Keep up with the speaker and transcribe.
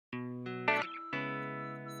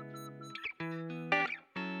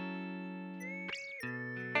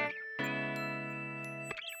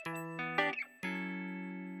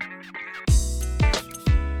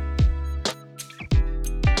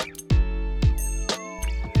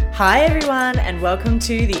Hi everyone, and welcome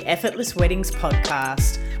to the Effortless Weddings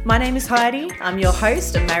podcast. My name is Heidi, I'm your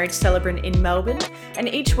host, a marriage celebrant in Melbourne, and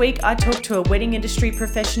each week I talk to a wedding industry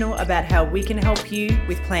professional about how we can help you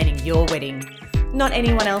with planning your wedding. Not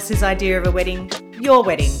anyone else's idea of a wedding, your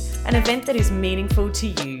wedding, an event that is meaningful to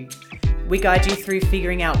you. We guide you through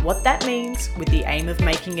figuring out what that means with the aim of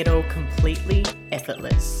making it all completely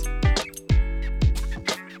effortless.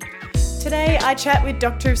 Today, I chat with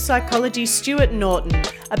Doctor of Psychology Stuart Norton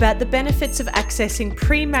about the benefits of accessing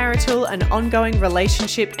premarital and ongoing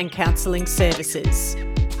relationship and counselling services.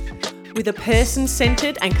 With a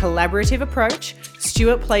person-centred and collaborative approach,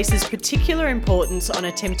 Stuart places particular importance on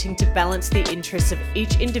attempting to balance the interests of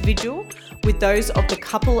each individual with those of the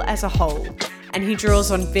couple as a whole, and he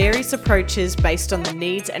draws on various approaches based on the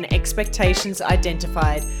needs and expectations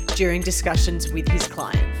identified during discussions with his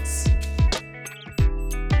clients.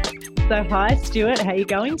 So hi Stuart, how are you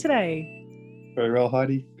going today? Very well,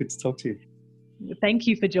 Heidi. Good to talk to you. Thank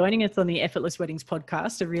you for joining us on the Effortless Weddings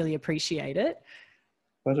podcast. I really appreciate it.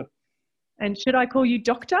 Pleasure. And should I call you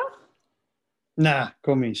Doctor? Nah,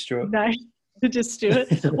 call me Stuart. No, just Stuart.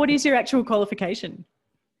 What is your actual qualification?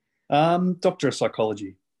 Doctor of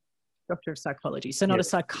Psychology. Doctor of Psychology. So not a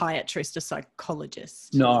psychiatrist, a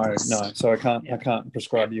psychologist. No. So I can't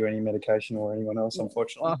prescribe you any medication or anyone else,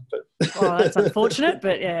 unfortunately. Oh, that's unfortunate,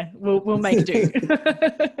 but yeah, we'll make do.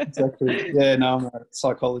 Exactly. Yeah, no, I'm a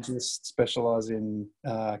psychologist, specialise in,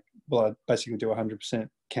 I basically do 100%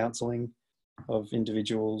 counselling of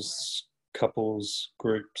individuals, couples,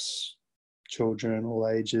 groups, children, all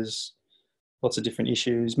ages, lots of different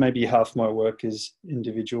issues. Maybe half my work is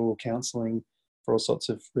individual counselling for all sorts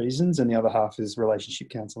of reasons, and the other half is relationship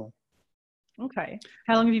counselling. Okay.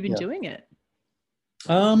 How long have you been doing it?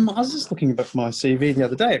 I was just looking at my CV the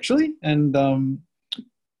other day, actually, and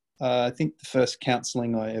I think the first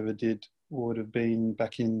counselling I ever did would have been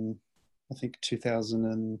back in, I think,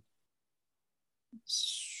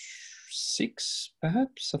 2006,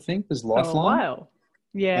 perhaps, I think, was Lifeline. Oh, wow.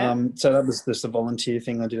 Yeah. So that was just a volunteer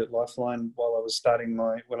thing I did at Lifeline while I was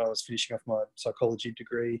when I was finishing off my psychology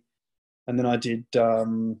degree. And then I did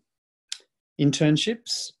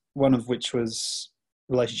internships, one of which was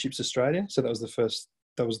Relationships Australia. So that was the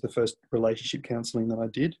first relationship counselling that I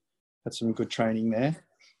did. Had some good training there.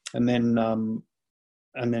 And then I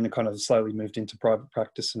kind of slowly moved into private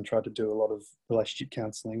practice and tried to do a lot of relationship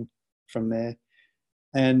counselling from there.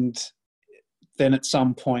 And then at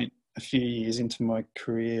some point, a few years into my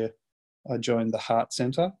career, I joined the Heart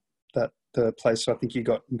Centre, the place I think you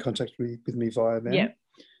got in contact with me via them. Yeah.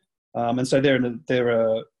 And so they're an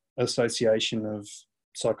association of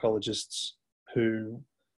psychologists who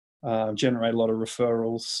generate a lot of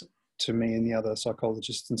referrals to me and the other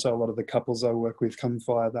psychologists. And so a lot of the couples I work with come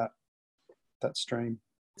via that stream.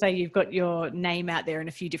 So you've got your name out there in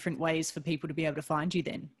a few different ways for people to be able to find you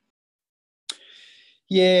then?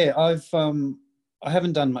 Yeah, I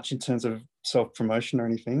haven't done much in terms of self-promotion or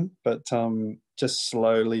anything, but just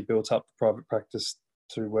slowly built up private practice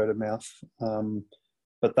through word of mouth.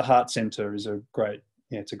 But the Heart Centre is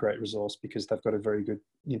it's a great resource because they've got a very good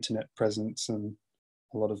internet presence and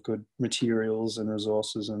a lot of good materials and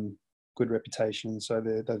resources and good reputation. So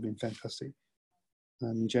they've been fantastic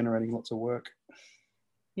and generating lots of work.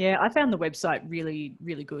 Yeah, I found the website really,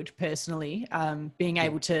 really good personally. Being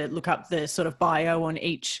able to look up the sort of bio on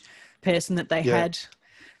each person that they had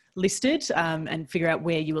listed and figure out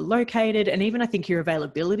where you were located, and even I think your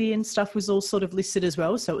availability and stuff was all sort of listed as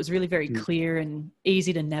well, so it was really very clear and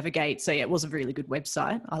easy to navigate. So yeah, it was a really good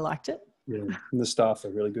website. I liked it. Yeah, and the staff are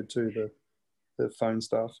really good too. The phone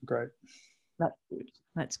staff are great.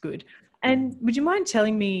 That's good. And would you mind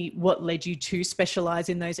telling me what led you to specialise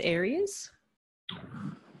in those areas?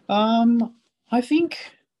 I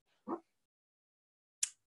think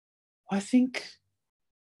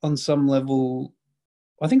on some level,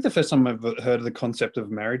 I think the first time I heard of the concept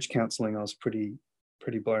of marriage counselling, I was pretty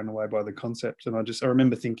blown away by the concept. And I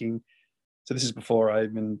remember thinking, so this is before I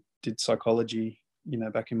even did psychology,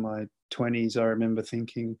 back in my 20s, I remember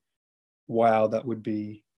thinking, wow, that would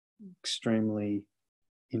be extremely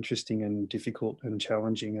interesting and difficult and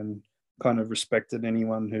challenging, and kind of respected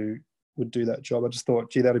anyone who would do that job. I just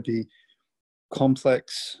thought, gee, that'd be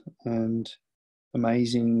complex and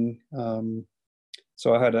amazing.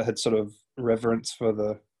 So I had sort of reverence for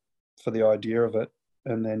the idea of it,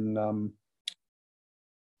 and then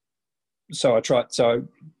so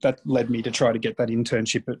that led me to try to get that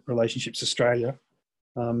internship at Relationships Australia.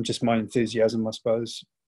 Just my enthusiasm, I suppose,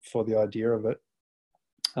 for the idea of it.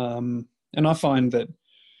 And I find that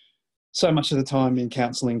so much of the time in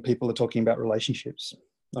counselling, people are talking about relationships.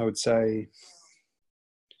 I would say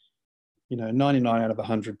 99 out of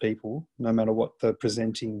 100 people, no matter what the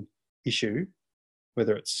presenting issue,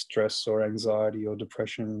 whether it's stress or anxiety or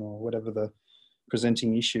depression or whatever the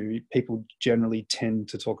presenting issue, people generally tend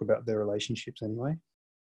to talk about their relationships anyway.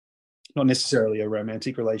 Not necessarily a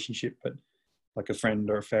romantic relationship, but like a friend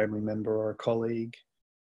or a family member or a colleague.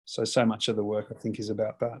 So much of the work, I think, is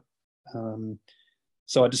about that.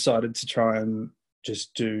 So I decided to try and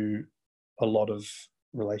just do a lot of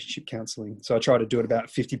relationship counselling. So I try to do it about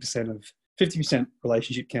 50%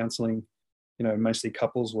 relationship counselling, mostly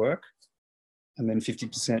couples work, and then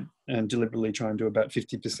 50% and deliberately try and do about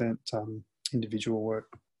 50% individual work.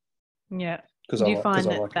 Yeah. Because you find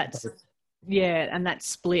that's yeah, and that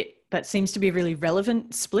split, that seems to be a really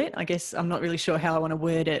relevant split. I guess I'm not really sure how I want to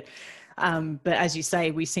word it. But as you say,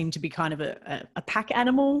 we seem to be kind of a pack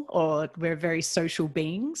animal, or we're very social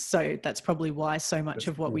beings. So that's probably why so much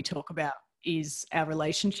of what we talk about is our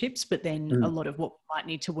relationships, but then a lot of what we might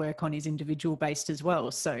need to work on is individual based as well.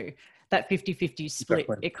 So that 50-50 split,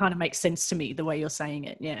 It kind of makes sense to me the way you're saying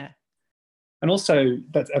it. Yeah. And also,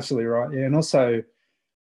 that's absolutely right. Yeah. And also,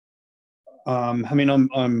 I'm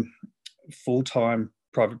full-time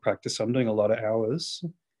private practice. So I'm doing a lot of hours,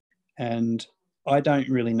 and I don't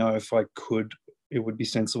really know if it would be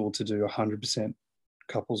sensible to do 100%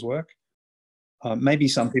 couples work. Maybe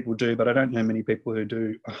some people do, but I don't know many people who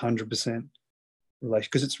do 100% relation,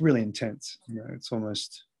 because it's really intense. It's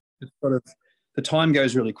sort of, the time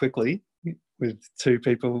goes really quickly with two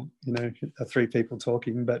people, three people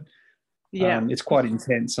talking, but it's quite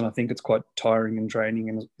intense, and I think it's quite tiring and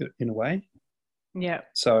draining in a way. Yeah.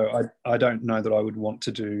 So I don't know that I would want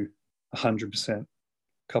to do 100%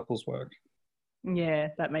 couples work. Yeah,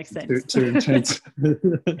 that makes sense. Too intense.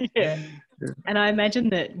 Yeah. And I imagine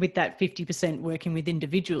that with that 50% working with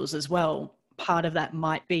individuals as well, part of that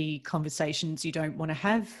might be conversations you don't want to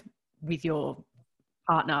have with your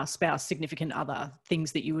partner, spouse, significant other,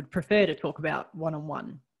 things that you would prefer to talk about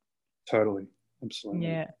one-on-one. Totally. Absolutely.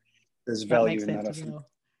 Yeah. There's value in that, I think.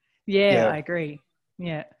 Yeah, I agree.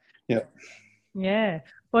 Yeah. Yeah. Yeah.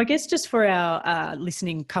 Well, I guess just for our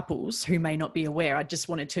listening couples who may not be aware, I just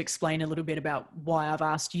wanted to explain a little bit about why I've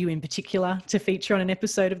asked you in particular to feature on an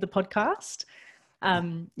episode of the podcast.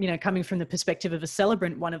 Coming from the perspective of a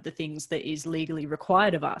celebrant, one of the things that is legally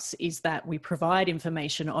required of us is that we provide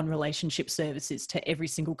information on relationship services to every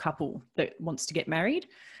single couple that wants to get married.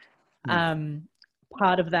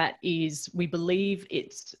 Part of that is we believe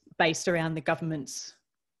it's based around the government's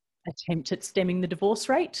attempt at stemming the divorce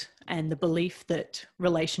rate, and the belief that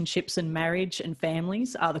relationships and marriage and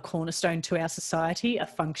families are the cornerstone to our society, a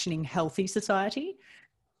functioning, healthy society.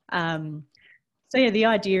 The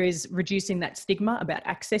idea is reducing that stigma about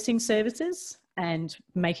accessing services and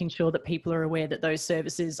making sure that people are aware that those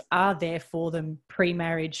services are there for them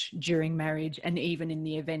pre-marriage, during marriage, and even in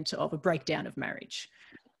the event of a breakdown of marriage.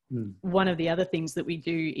 One of the other things that we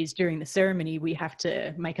do is during the ceremony, we have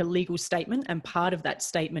to make a legal statement, and part of that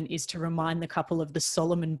statement is to remind the couple of the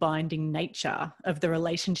solemn and binding nature of the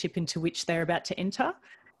relationship into which they're about to enter.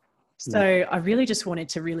 So I really just wanted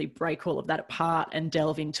to really break all of that apart and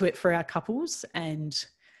delve into it for our couples, and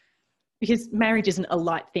because marriage isn't a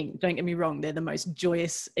light thing, don't get me wrong, they're the most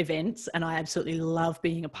joyous events and I absolutely love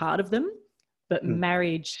being a part of them, but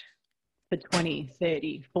marriage for 20,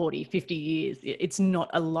 30, 40, 50 years, it's not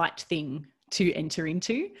a light thing to enter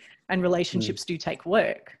into, and relationships do take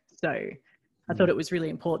work. So I thought it was really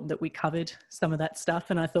important that we covered some of that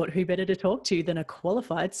stuff, and I thought who better to talk to than a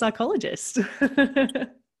qualified psychologist.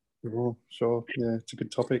 Sure. Yeah, it's a good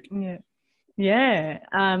topic. Yeah.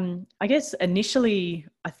 I guess initially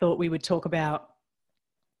I thought we would talk about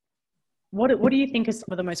what do you think are some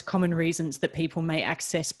of the most common reasons that people may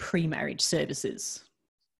access pre-marriage services?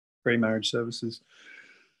 Pre-marriage services.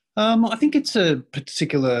 I think it's a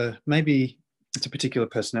particular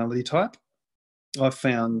personality type. I've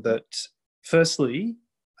found that firstly,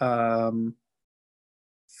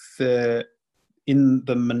 they're in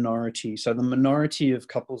the minority. So the minority of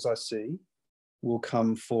couples I see will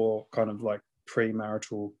come for kind of like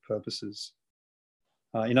premarital purposes.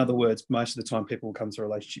 In other words, most of the time people will come to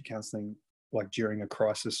relationship counselling like during a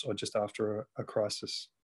crisis or just after a crisis.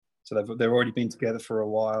 So they've already been together for a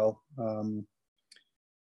while,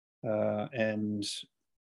 and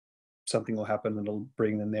something will happen and it'll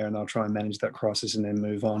bring them there, and they'll try and manage that crisis and then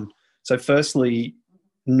move on. So firstly,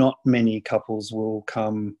 not many couples will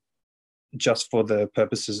come just for the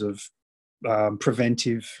purposes of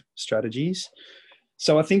preventive strategies.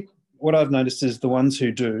 So I think what I've noticed is the ones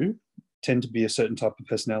who do tend to be a certain type of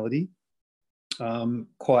personality,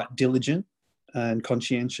 quite diligent and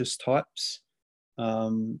conscientious types,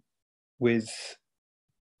 with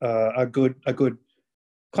a good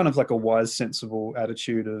kind of like a wise, sensible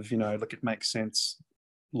attitude of, you know, look, it makes sense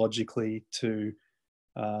logically to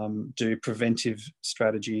do preventive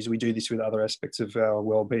strategies. We do this with other aspects of our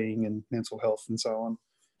well-being and mental health and so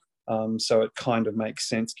on. So it kind of makes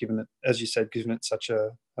sense, given it, as you said, given it such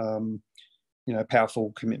a you know,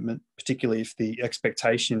 powerful commitment, particularly if the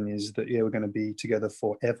expectation is that, yeah, we're going to be together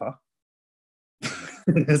forever.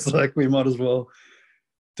 It's like we might as well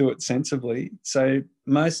do it sensibly. So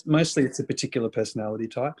mostly it's a particular personality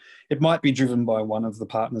type. It might be driven by one of the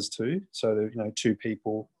partners too. So, you know, two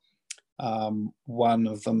people, one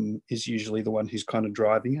of them is usually the one who's kind of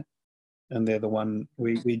driving it, and they're the one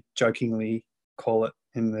we jokingly call it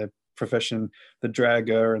in the profession, the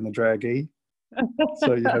dragger and the draggee.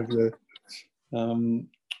 So you have the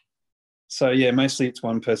so yeah, mostly it's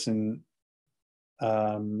one person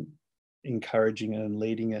encouraging it and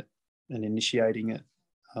leading it and initiating it.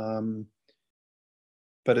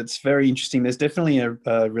 But it's very interesting. There's definitely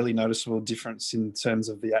a really noticeable difference in terms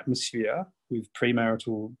of the atmosphere with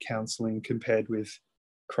premarital counselling compared with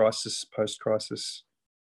post-crisis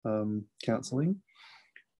counselling,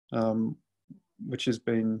 which has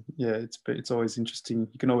been, yeah, it's always interesting.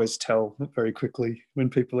 You can always tell very quickly when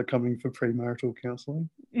people are coming for premarital counselling.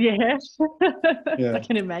 Yeah, yeah. I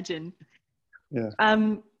can imagine. Yeah.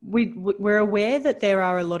 We're aware that there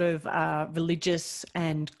are a lot of religious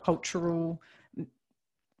and cultural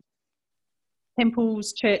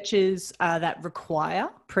temples, churches that require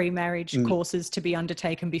pre-marriage courses to be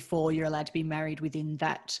undertaken before you're allowed to be married within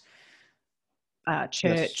that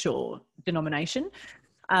church or denomination.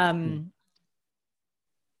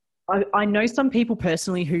 I know some people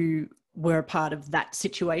personally who were a part of that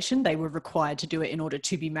situation. They were required to do it in order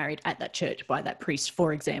to be married at that church by that priest,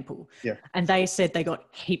 for example. Yeah. And they said they got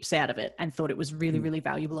heaps out of it and thought it was really, really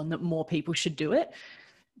valuable and that more people should do it.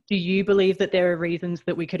 Do you believe that there are reasons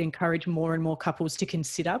that we could encourage more and more couples to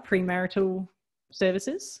consider premarital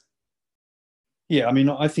services? Yeah, I mean,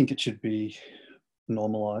 I think it should be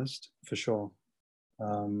normalised for sure.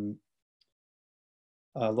 A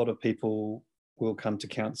lot of people will come to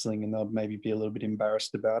counselling and they'll maybe be a little bit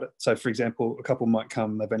embarrassed about it. So, for example, a couple might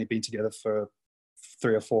come, they've only been together for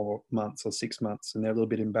 3 or 4 months or 6 months, and they're a little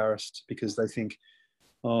bit embarrassed because they think,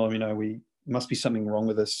 oh, you know, we must be something wrong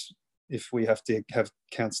with us if we have to have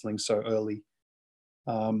counselling so early.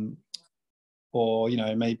 Or, you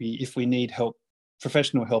know, maybe if we need help,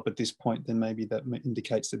 professional help at this point, then maybe that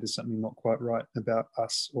indicates that there's something not quite right about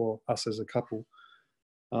us or us as a couple.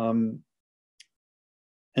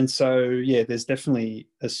 And so, yeah, there's definitely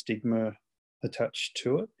a stigma attached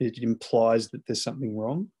to it. It implies that there's something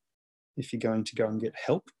wrong if you're going to go and get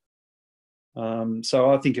help. So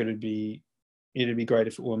I think it'd be great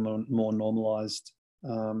if it were more normalised,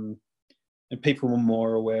 and people were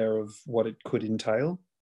more aware of what it could entail.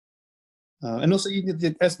 And also,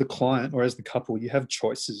 as the client or as the couple, you have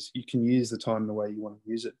choices. You can use the time the way you want to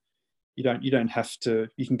use it. You don't have to.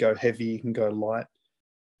 You can go heavy. You can go light.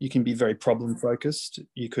 You can be very problem focused.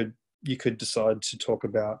 You could decide to talk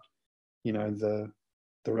about, you know, the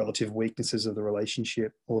relative weaknesses of the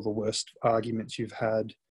relationship or the worst arguments you've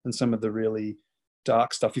had and some of the really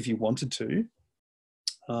dark stuff if you wanted to,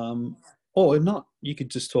 or not. You could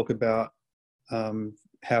just talk about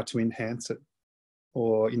how to enhance it,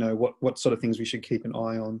 or, you know, what sort of things we should keep an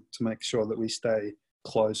eye on to make sure that we stay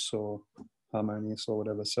close or harmonious or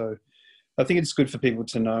whatever. So I think it's good for people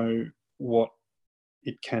to know what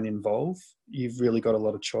it can involve. You've really got a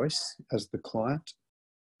lot of choice as the client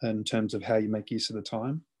in terms of how you make use of the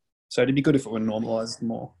time. So it'd be good if it were normalised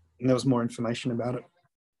more and there was more information about it.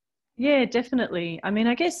 Yeah, definitely. I mean,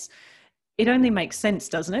 I guess it only makes sense,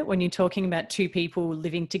 doesn't it? When you're talking about two people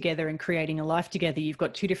living together and creating a life together, you've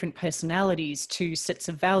got two different personalities, two sets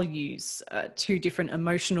of values, two different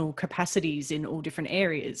emotional capacities in all different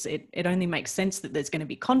areas. It only makes sense that there's going to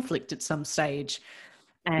be conflict at some stage,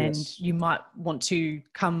 and you might want to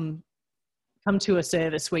come to a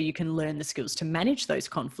service where you can learn the skills to manage those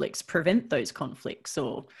conflicts, prevent those conflicts,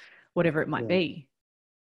 or whatever it might be.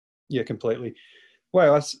 Yeah, completely.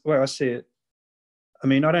 Where I see it, I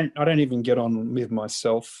mean, I don't even get on with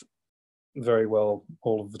myself very well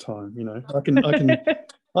all of the time. You know, I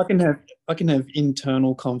can have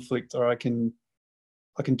internal conflict, or I can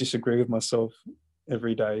disagree with myself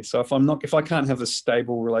every day. So if I can't have a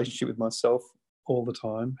stable relationship with myself all the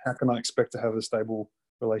time, how can I expect to have a stable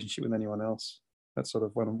relationship with anyone else? That's sort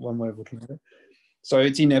of one way of looking at it. So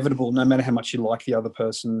it's inevitable, no matter how much you like the other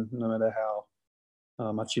person, no matter how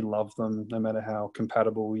much you love them, no matter how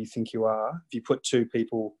compatible you think you are, if you put two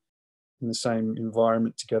people in the same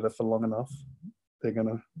environment together for long enough, they're going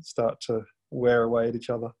to start to wear away at each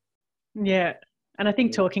other. Yeah, And I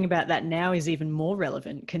think talking about that now is even more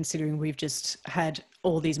relevant, considering we've just had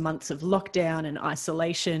all these months of lockdown and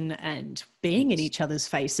isolation and being in each other's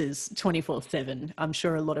faces 24/7. I'm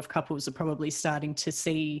sure a lot of couples are probably starting to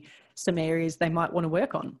see some areas they might want to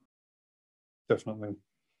work on. Definitely.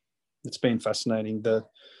 It's been fascinating.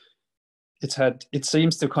 It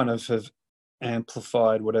seems to kind of have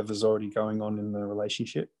amplified whatever's already going on in the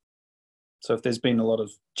relationship. So if there's been a lot of,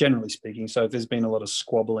 generally speaking, so if there's been a lot of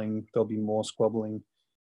squabbling, there'll be more squabbling.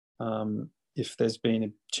 If there's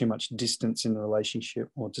been too much distance in the relationship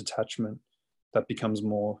or detachment, that becomes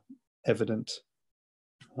more evident.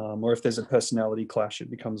 Or if there's a personality clash, it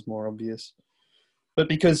becomes more obvious. But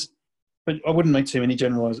I wouldn't make too many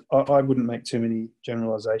I wouldn't make too many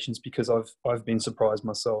generalizations, because I've been surprised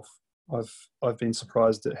myself. I've been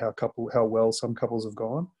surprised at how well some couples have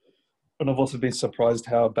gone. And I've also been surprised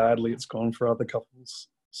how badly it's gone for other couples.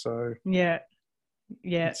 So yeah,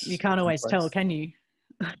 you can't always tell, can you?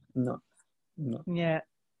 No. Yeah,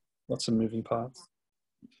 Lots of moving parts.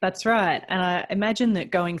 that's right. And I imagine that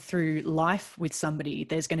going through life with somebody,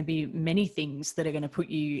 there's going to be many things that are going to put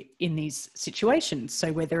you in these situations.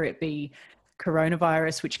 So whether it be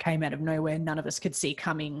coronavirus, which came out of nowhere, none of us could see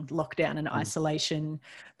coming, lockdown and isolation.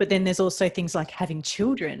 But then there's also things like having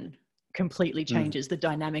children completely changes the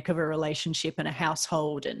dynamic of a relationship and a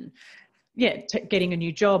household. And getting a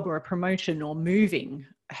new job or a promotion or moving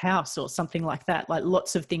house or something like that. Like,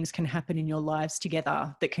 lots of things can happen in your lives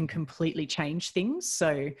together that can completely change things.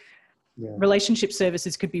 So relationship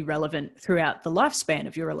services could be relevant throughout the lifespan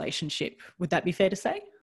of your relationship. Would that be fair to say?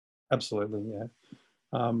 Absolutely, yeah.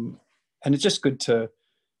 And it's just good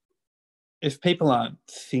if people aren't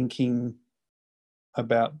thinking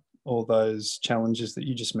about all those challenges that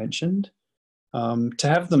you just mentioned, to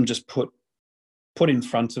have them just put in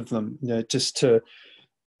front of them, just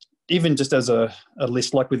as a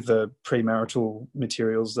list, like with the premarital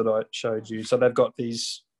materials that I showed you. So they've got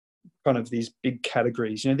these big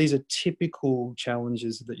categories. These are typical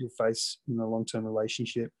challenges that you'll face in a long-term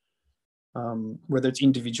relationship, whether it's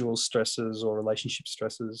individual stresses or relationship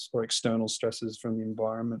stresses or external stresses from the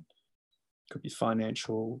environment. It could be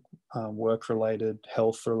financial, work-related,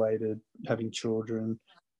 health-related, having children.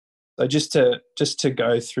 So just to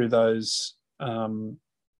go through those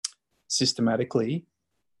systematically,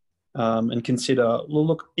 and consider, well,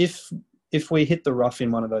 look, if we hit the rough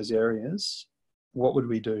in one of those areas, what would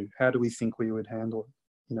we do? How do we think we would handle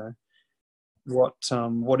it? What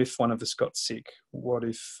if one of us got sick? What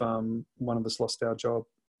if one of us lost our job?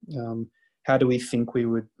 How do we think we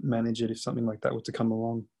would manage it if something like that were to come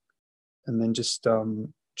along? And then just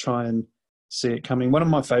try and see it coming. One of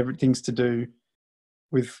my favorite things to do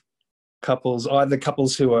with couples, either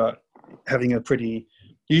couples who are having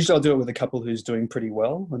usually I'll do it with a couple who's doing pretty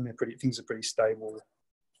well and things are pretty stable,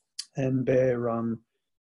 and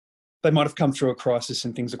they might have come through a crisis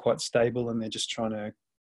and things are quite stable and they're just trying to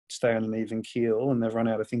stay on an even keel and they've run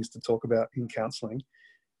out of things to talk about in counselling.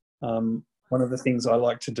 One of the things I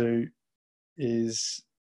like to do is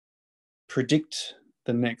predict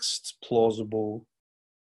the next plausible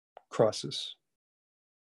crisis.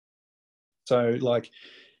 So, like,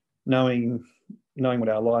 knowing what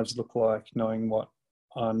our lives look like, knowing what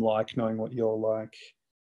I'm like, knowing what you're like,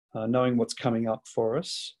 knowing what's coming up for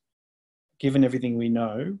us, given everything we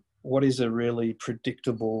know, what is a really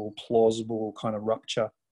predictable, plausible kind of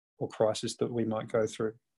rupture or crisis that we might go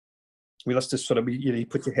through? We let's just sort of you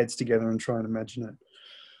put your heads together and try and imagine it.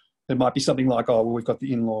 It might be something like, oh, well, we've got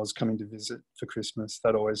the in-laws coming to visit for Christmas.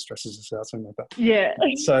 That always stresses us out, something like that. Yeah.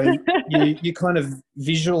 So you kind of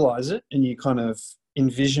visualize it and you kind of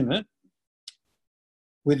envision it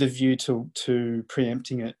with a view to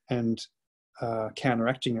preempting it and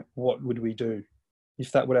counteracting it. What would we do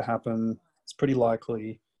if that were to happen? It's pretty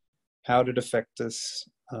likely. How did it affect us?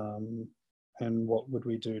 And what would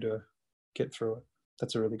we do to get through it?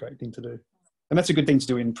 That's a really great thing to do. And that's a good thing to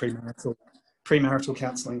do in premarital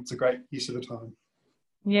counselling. It's a great use of the time.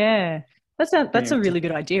 Yeah. That's a really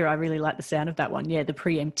good idea. I really like the sound of that one. Yeah, the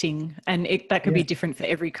preempting. And that could be different for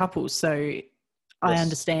every couple. So I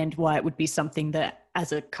understand why it would be something that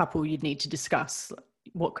as a couple you'd need to discuss.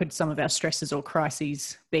 What could some of our stresses or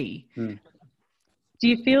crises be? Do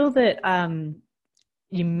you feel that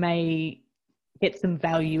you may get some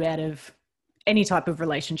value out of any type of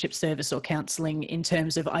relationship service or counselling in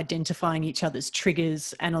terms of identifying each other's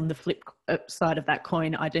triggers, and on the flip side of that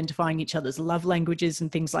coin, identifying each other's love languages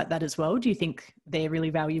and things like that as well? Do you think they're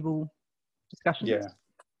really valuable discussions?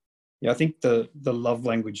 Yeah, I think the love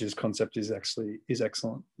languages concept is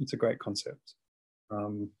excellent. It's a great concept. I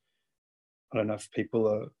don't know if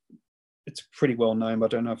it's pretty well known, but I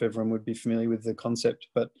don't know if everyone would be familiar with the concept,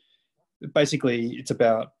 but basically it's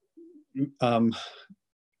about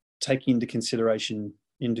taking into consideration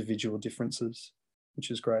individual differences,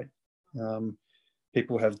 which is great.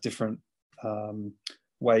 People have different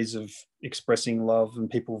ways of expressing love, and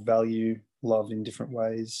people value love in different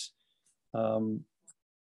ways.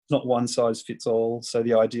 Not one size fits all. So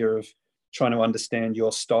the idea of trying to understand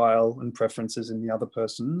your style and preferences in the other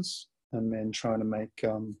person's, and then trying to make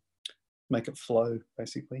it flow,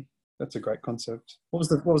 basically. That's a great concept. What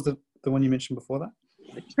was the one you mentioned before that?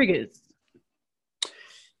 The triggers.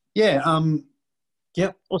 Yeah.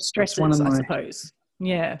 Yeah. Or stresses, I suppose.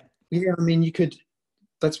 Yeah. Yeah. I mean,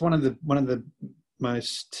 that's one of the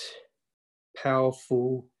most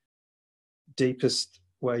powerful, deepest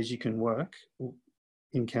ways you can work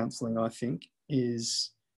in counselling, I think,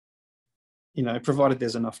 is, provided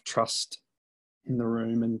there's enough trust in the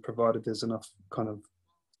room, and provided there's enough kind of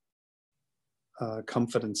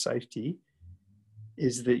comfort and safety,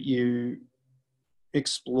 is that you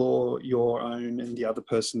explore your own and the other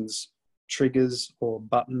person's triggers or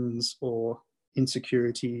buttons or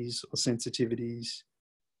insecurities or sensitivities,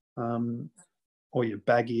 or your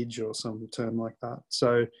baggage or some term like that.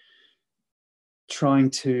 So trying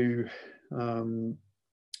to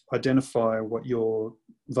identify what your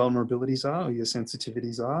vulnerabilities are or your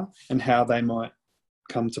sensitivities are, and how they might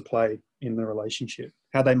come to play in the relationship,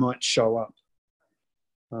 how they might show up.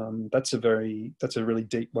 That's a really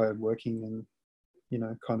deep way of working, and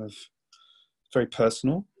kind of very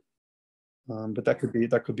personal. But that could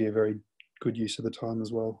be a very good use of the time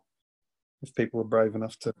as well, if people are brave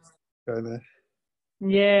enough to go there.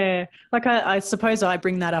 Yeah, like I suppose I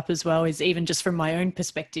bring that up as well, is even just from my own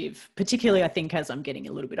perspective, particularly I think as I'm getting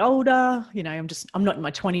a little bit older, I'm not in my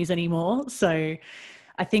 20s anymore. So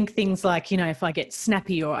I think things like, if I get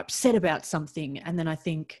snappy or upset about something, and then I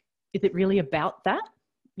think, is it really about that?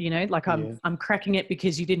 I'm cracking it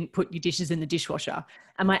because you didn't put your dishes in the dishwasher.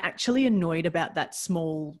 Am I actually annoyed about that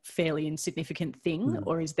small, fairly insignificant thing,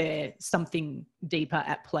 or is there something deeper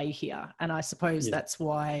at play here? And I suppose that's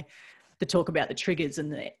why the talk about the triggers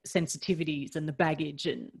and the sensitivities and the baggage,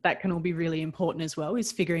 and that can all be really important as well,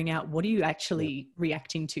 is figuring out, what are you actually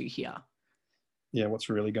reacting to here? Yeah, what's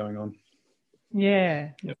really going on? Yeah,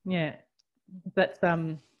 yeah. That's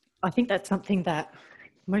I think that's something that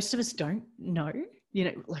most of us don't know.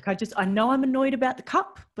 I know I'm annoyed about the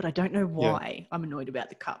cup, but I don't know why I'm annoyed about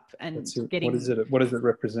the cup. And what does it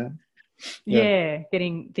represent?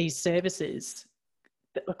 Getting these services,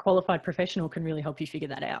 a qualified professional can really help you figure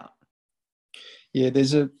that out. Yeah,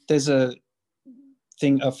 there's a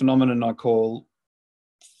phenomenon I call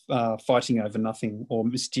fighting over nothing, or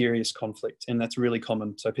mysterious conflict, and that's really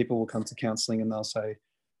common. So people will come to counselling and they'll say,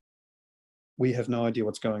 we have no idea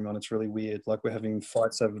what's going on. It's really weird. Like, we're having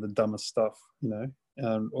fights over the dumbest stuff,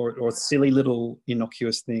 or silly little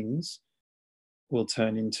innocuous things will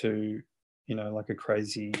turn into, like a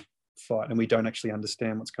crazy fight, and we don't actually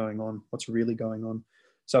understand what's going on, what's really going on.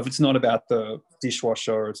 So if it's not about the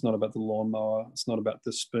dishwasher, or it's not about the lawnmower, it's not about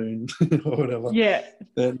the spoon or whatever,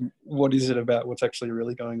 then what is it about? What's actually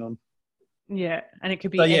really going on? Yeah, and it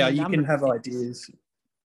could be you can have ideas.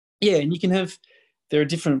 Yeah, and there are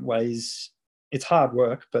different ways. It's hard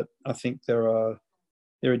work, but I think there are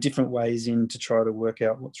different ways in to try to work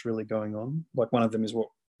out what's really going on. Like, one of them is what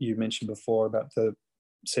you mentioned before about the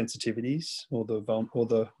sensitivities or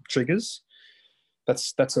the triggers.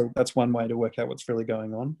 That's one way to work out what's really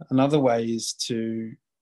going on. Another way is to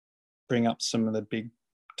bring up some of the big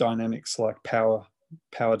dynamics, like power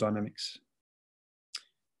dynamics.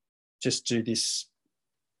 Just do this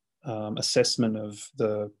assessment of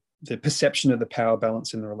the perception of the power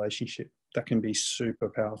balance in the relationship. That can be super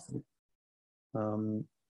powerful. And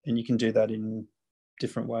you can do that in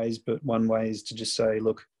different ways, but one way is to just say,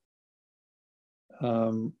 look,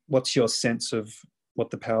 what's your sense of what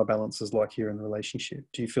the power balance is like here in the relationship?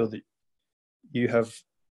 Do you feel that you have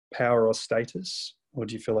power or status, or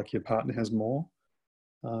do you feel like your partner has more?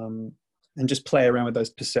 And just play around with those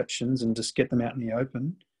perceptions and just get them out in the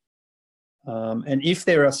open. And if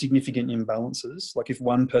there are significant imbalances, like if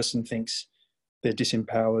one person thinks they're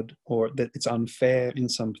disempowered or that it's unfair in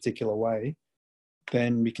some particular way,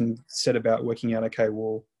 then we can set about working out, okay,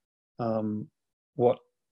 well, what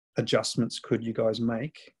adjustments could you guys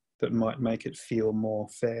make that might make it feel more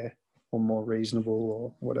fair or more reasonable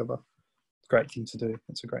or whatever. Great thing to do.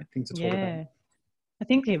 It's a great thing to talk about. I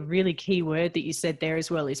think the really key word that you said there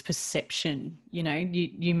as well is perception.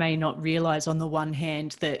 You may not realize on the one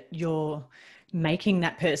hand that you're making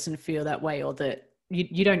that person feel that way, or that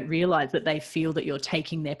you don't realize that they feel that you're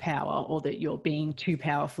taking their power or that you're being too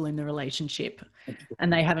powerful in the relationship,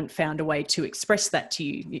 and they haven't found a way to express that to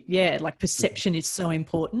you. Yeah, like perception is so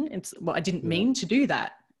important. It's, well, I didn't mean to do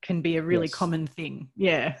that, can be a really common thing.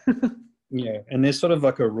 Yeah. Yeah. And there's sort of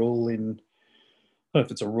like a rule in, I don't know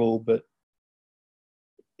if it's a rule, but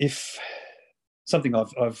if something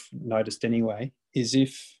I've noticed anyway is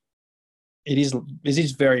if it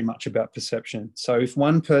is very much about perception. So if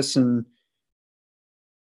one person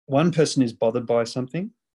is bothered by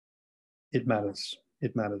something, it matters.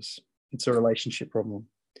 It matters. It's a relationship problem.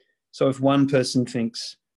 So if one person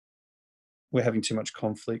thinks we're having too much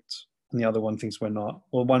conflict and the other one thinks we're not,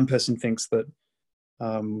 or one person thinks that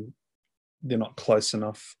they're not close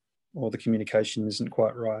enough or the communication isn't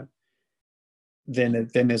quite right, then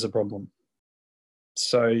there's a problem.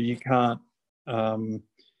 So you can't,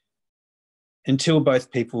 until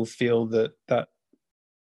both people feel that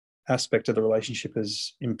aspect of the relationship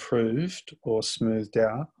is improved or smoothed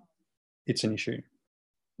out, it's an issue.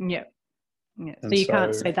 Yeah. Yeah. So you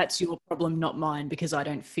can't say that's your problem, not mine, because I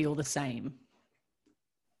don't feel the same.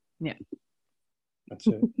 Yeah. That's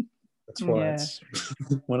it. That's why it's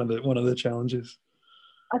one of the challenges.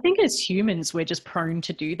 I think as humans, we're just prone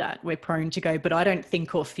to do that. We're prone to go, but I don't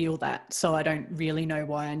think or feel that, so I don't really know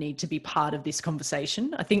why I need to be part of this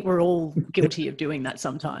conversation. I think we're all guilty of doing that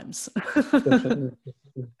sometimes. Definitely.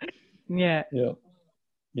 Yeah. Yeah.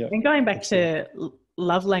 Yeah. And going back to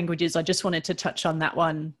love languages, I just wanted to touch on that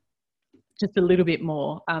one just a little bit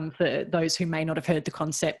more for those who may not have heard the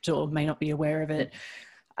concept or may not be aware of it.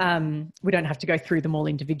 We don't have to go through them all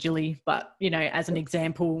individually, but, you know, as an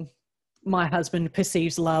example, my husband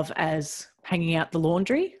perceives love as hanging out the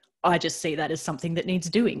laundry. I just see that as something that needs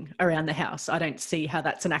doing around the house. I don't see how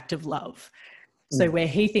that's an act of love. So where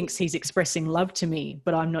he thinks he's expressing love to me,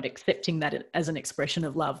 but I'm not accepting that as an expression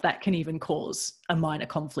of love, that can even cause a minor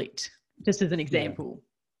conflict, just as an example.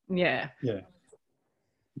 Yeah. Yeah.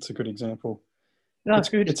 It's a good example. That's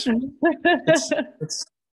good. It's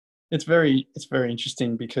very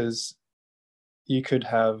interesting because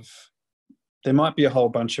there might be a whole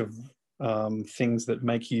bunch of things that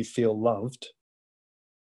make you feel loved,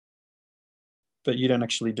 but you don't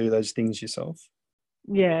actually do those things yourself.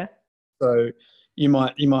 Yeah. So you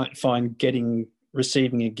might find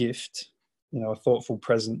receiving a gift, a thoughtful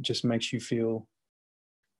present, just makes you feel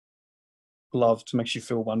loved, makes you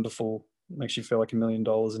feel wonderful, makes you feel like $1 million,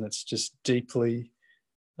 and it's just deeply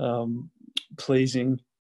pleasing.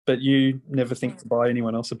 But you never think to buy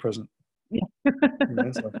anyone else a present. Yeah.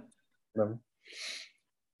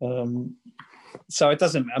 So it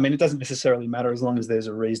doesn't necessarily matter as long as there's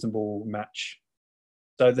a reasonable match.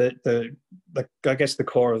 So I guess the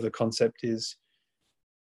core of the concept is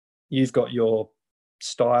you've got your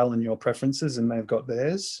style and your preferences and they've got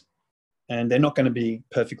theirs, and they're not going to be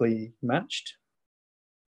perfectly matched.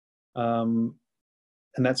 And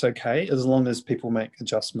that's okay as long as people make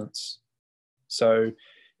adjustments. So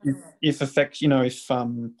if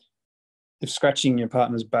scratching your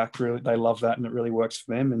partner's back, really, they love that and it really works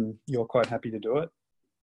for them and you're quite happy to do it,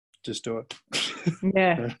 just do it.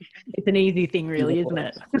 Yeah. It's an easy thing really, isn't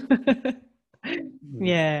it?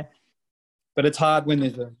 Yeah. But it's hard when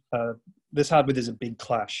there's a big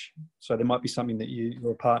clash. So there might be something that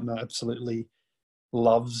your partner absolutely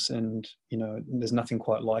loves and, there's nothing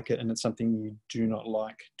quite like it, and it's something you do not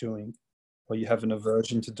like doing, or you have an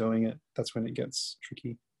aversion to doing it. That's when it gets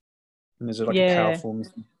tricky. And there's a powerful...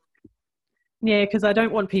 Yeah, because I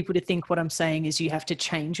don't want people to think what I'm saying is you have to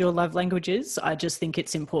change your love languages. I just think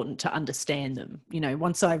it's important to understand them.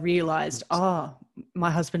 Once I realised,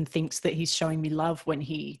 my husband thinks that he's showing me love when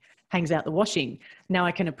he hangs out the washing, now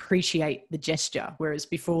I can appreciate the gesture. Whereas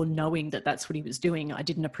before, knowing that that's what he was doing, I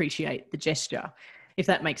didn't appreciate the gesture, if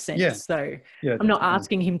that makes sense. Yeah. So I'm not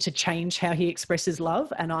asking him to change how he expresses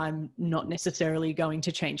love, and I'm not necessarily going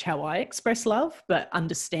to change how I express love, but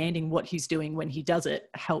understanding what he's doing when he does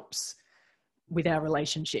it helps with our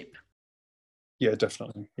relationship. Yeah,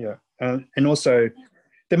 definitely. Yeah. And also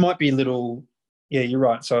there might be you're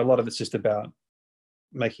right. So a lot of it's just about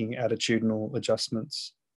making attitudinal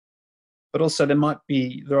adjustments, but also there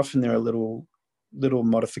are little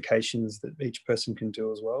modifications that each person can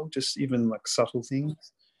do as well. Just even like subtle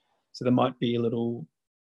things. So there might be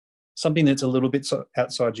something that's a little bit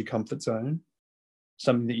outside your comfort zone,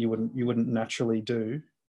 something that you wouldn't naturally do,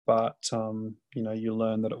 but you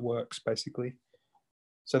learn that it works basically.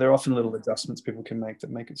 So there are often little adjustments people can make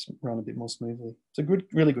that make it run a bit more smoothly. It's a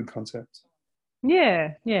really good concept.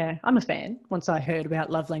 Yeah, I'm a fan. Once I heard about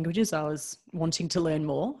love languages, I was wanting to learn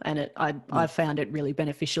more, and I found it really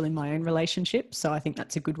beneficial in my own relationship. So I think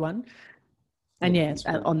that's a good one. And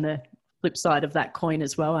on the flip side of that coin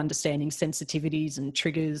as well. Understanding sensitivities and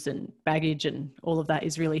triggers and baggage and all of that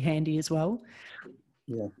is really handy as well.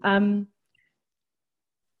 Yeah.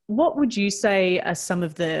 What would you say are some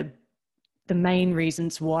of the main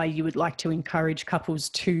reasons why you would like to encourage couples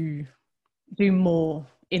to do more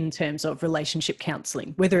in terms of relationship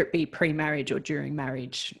counselling, whether it be pre-marriage or during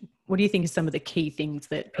marriage? What do you think are some of the key things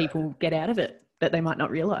that people get out of it that they might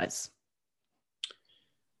not realise?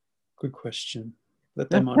 Good question. That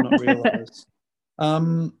they might not realise.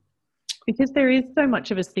 Because there is so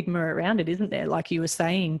much of a stigma around it, isn't there? Like you were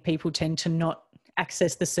saying, people tend to not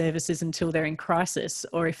access the services until they're in crisis,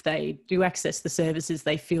 or if they do access the services,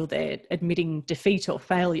 they feel they're admitting defeat or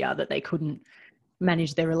failure, that they couldn't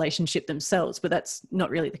manage their relationship themselves. But that's not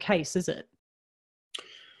really the case, is it?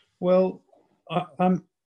 Well,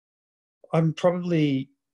 I'm probably,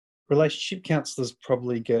 relationship counsellors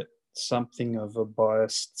probably get something of a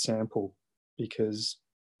biased sample, because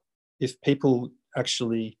if people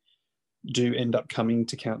actually do end up coming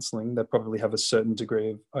to counselling, they probably have a certain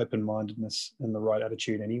degree of open-mindedness and the right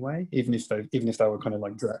attitude anyway, even if they were kind of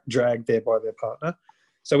like dragged there by their partner.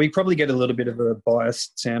 So we probably get a little bit of a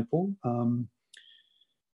biased sample,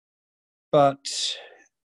 but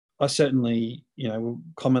I certainly,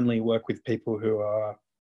 commonly work with people who are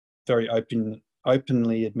very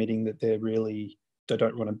openly admitting that they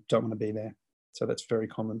don't want to be there. So that's very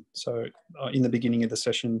common. So in the beginning of the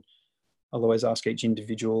session, I'll always ask each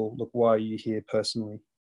individual, look, why are you here personally?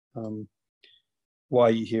 Why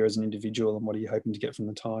are you here as an individual, and what are you hoping to get from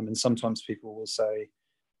the time? And sometimes people will say,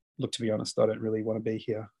 look, to be honest, I don't really want to be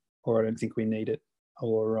here, or I don't think we need it,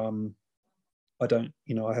 or I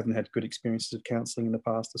haven't had good experiences of counselling in the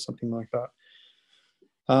past, or something like that.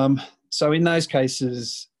 So in those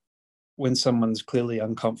cases, when someone's clearly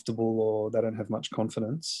uncomfortable or they don't have much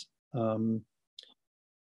confidence,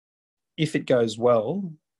 if it goes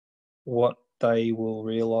well, what they will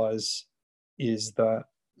realise is that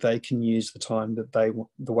they can use the time that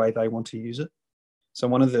the way they want to use it. So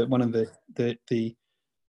one of the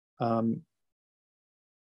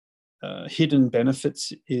hidden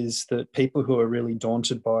benefits is that people who are really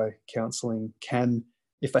daunted by counselling can,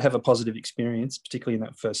 if they have a positive experience, particularly in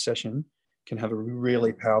that first session, can have a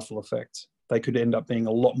really powerful effect. They could end up being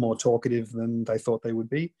a lot more talkative than they thought they would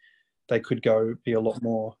be. They could be a lot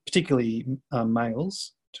more, particularly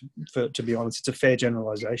males. To be honest, it's a fair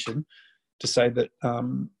generalisation to say that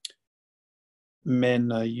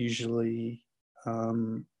men are usually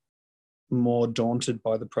more daunted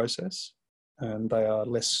by the process, and they are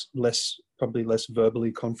probably less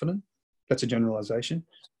verbally confident. That's a generalisation.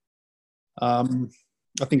 I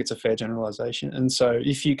think it's a fair generalisation. And so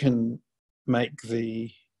if you can make the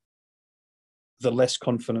less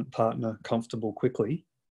confident partner comfortable quickly,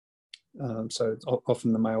 so it's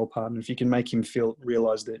often the male partner, if you can make him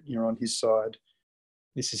realise that you're on his side,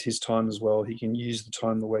 this is his time as well, he can use the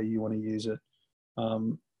time the way you want to use it.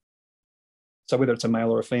 So whether it's a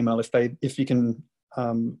male or a female, if you can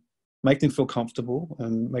make them feel comfortable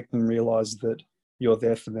and make them realise that you're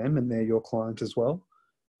there for them and they're your client as well,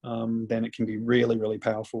 then it can be really, really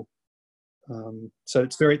powerful. So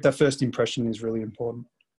the first impression is really important,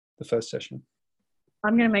 the first session.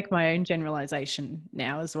 I'm going to make my own generalization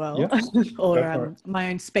now as well, yeah. or my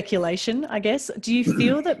own speculation, I guess. Do you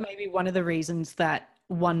feel that maybe one of the reasons that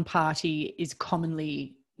one party is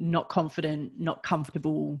commonly not confident, not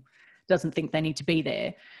comfortable, doesn't think they need to be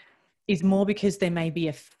there, is more because there may be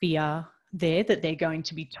a fear there that they're going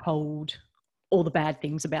to be told all the bad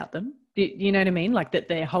things about them? You know what I mean? Like that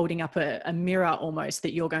they're holding up a mirror almost,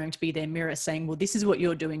 that you're going to be their mirror saying, well, this is what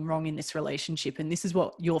you're doing wrong in this relationship, and this is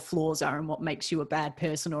what your flaws are and what makes you a bad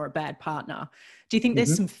person or a bad partner. Do you think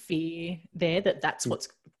there's some fear there that that's what's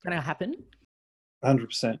going to happen?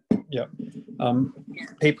 100%. Yeah.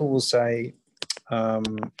 People will say,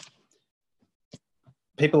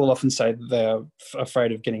 people will often say that they're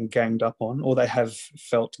afraid of getting ganged up on, or they have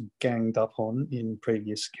felt ganged up on in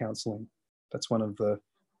previous counselling. That's one of the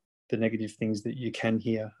negative things that you can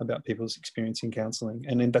hear about people's experience in counselling.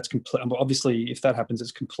 And then that's obviously, if that happens,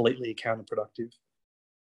 it's completely counterproductive.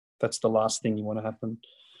 That's the last thing you want to happen.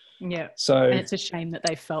 Yeah. So, and it's a shame that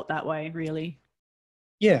they felt that way, really.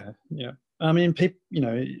 Yeah. Yeah. I mean, people,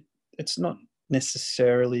 it's not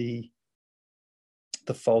necessarily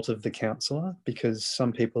the fault of the counsellor, because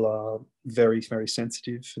some people are very, very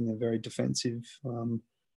sensitive and they're very defensive,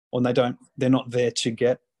 or they're not there to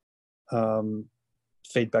get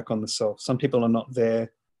feedback on the self. Some people are not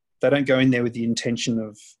there. They don't go in there with the intention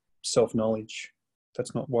of self-knowledge.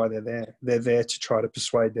 That's not why they're there. They're there to try to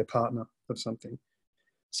persuade their partner of something.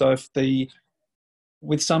 So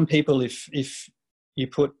with some people, if you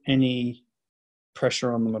put any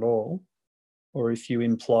pressure on them at all, or if you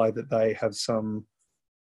imply that they have some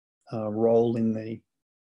role in the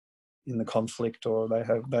conflict, or they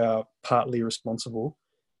are partly responsible,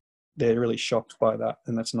 they're really shocked by that,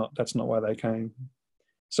 and that's not why they came.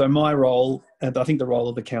 So my role, and I think the role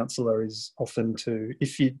of the counsellor, is often to,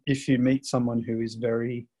 if you meet someone who is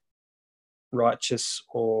very righteous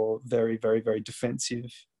or very, very, very defensive,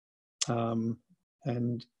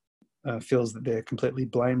 and feels that they're completely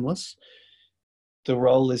blameless, the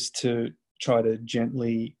role is to try to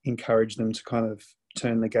gently encourage them to kind of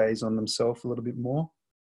turn the gaze on themselves a little bit more.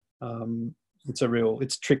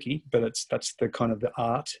 It's tricky, but that's the kind of the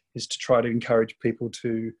art, is to try to encourage people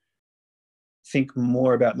to think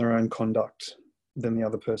more about their own conduct than the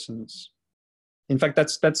other person's. In fact,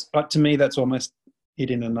 that's to me, that's almost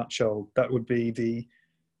it in a nutshell. That would be the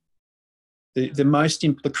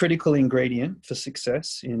critical ingredient for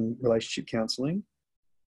success in relationship counselling,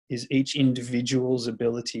 is each individual's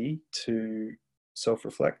ability to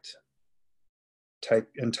self-reflect,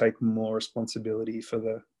 take more responsibility for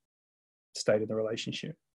the state of the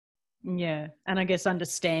relationship. Yeah. And I guess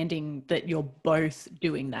understanding that you're both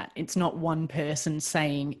doing that. It's not one person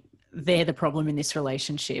saying they're the problem in this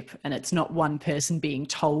relationship, and it's not one person being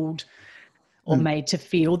told or made to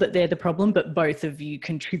feel that they're the problem, but both of you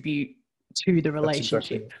contribute to the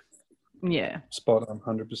relationship. Exactly. Yeah. Spot on,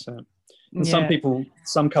 100%. And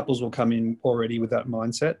some couples will come in already with that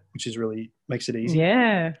mindset, which is really makes it easy.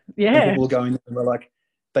 Yeah. Yeah. And people will go in and they're like,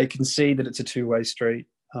 they can see that it's a two-way street.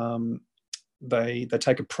 They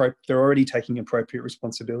they're already taking appropriate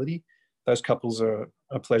responsibility. Those couples are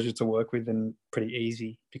a pleasure to work with and pretty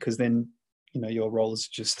easy, because then, your role is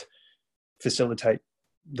just facilitate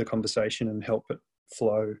the conversation and help it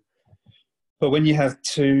flow. But when you have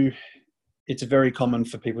two, it's very common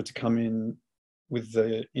for people to come in with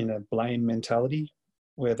a blame mentality,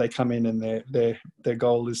 where they come in and their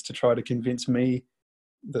goal is to try to convince me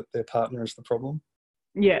that their partner is the problem.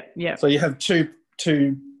 Yeah, yeah. So you have two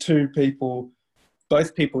people,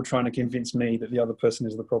 both people trying to convince me that the other person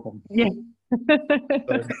is the problem. Yeah.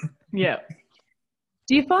 Yeah.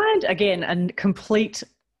 Do you find, again, a complete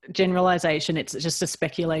generalization, it's just a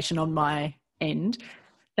speculation on my end,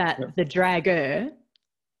 that the dragger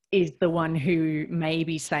is the one who may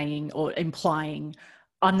be saying or implying,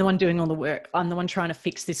 I'm the one doing all the work, I'm the one trying to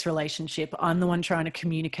fix this relationship, I'm the one trying to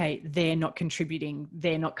communicate, they're not contributing,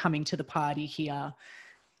 they're not coming to the party here,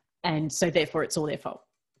 and so therefore it's all their fault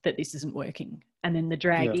that this isn't working? And then the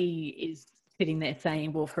draggee is sitting there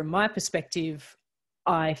saying, well, from my perspective,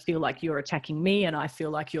 I feel like you're attacking me, and I feel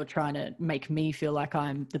like you're trying to make me feel like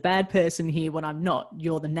I'm the bad person here when I'm not.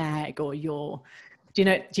 You're the nag, or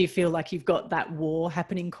do you feel like you've got that war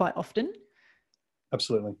happening quite often?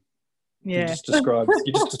 Absolutely. Yeah. You just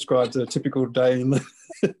described a typical day in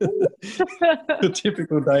the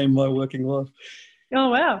typical day in my working life. Oh,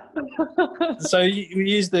 wow. So you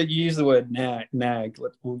use the word nag.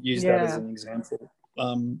 We'll use that as an example.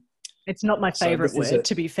 It's not my favourite word,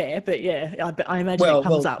 to be fair, but yeah, I imagine it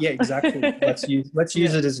comes up. Yeah, exactly. Let's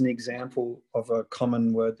use it as an example of a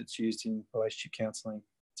common word that's used in relationship counselling.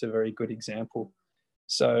 It's a very good example.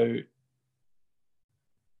 So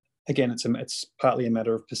again, it's partly a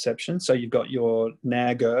matter of perception. So you've got your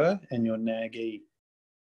nagger and your naggee.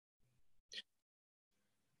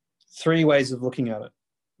 Three ways of looking at it.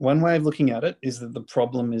 One way of looking at it is that the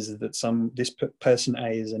problem is that this person A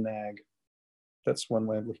is a nag. That's one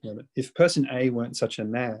way of looking at it. If person A weren't such a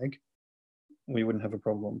nag, we wouldn't have a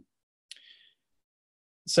problem.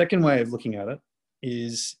 Second way of looking at it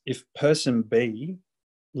is, if person B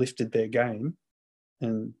lifted their game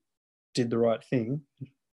and did the right thing,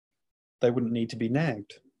 they wouldn't need to be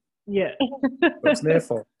nagged. Yeah. It's their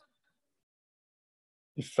fault.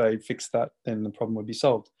 If they fixed that, then the problem would be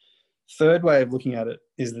solved. Third way of looking at it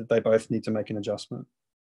is that they both need to make an adjustment.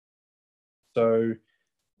 So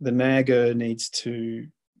the nagger needs to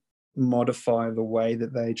modify the way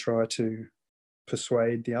that they try to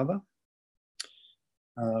persuade the other,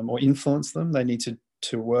 or influence them. They need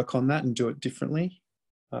to work on that and do it differently,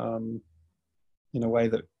 in a way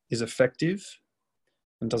that is effective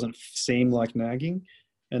and doesn't seem like nagging.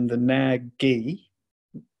 And the naggee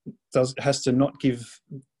has to not give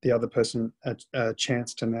the other person a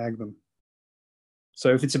chance to nag them. So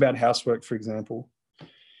if it's about housework, for example,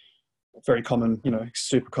 very common,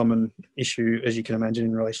 super common issue, as you can imagine,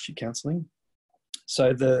 in relationship counselling.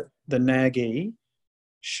 So the naggee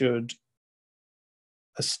should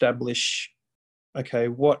establish, okay,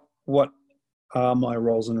 what are my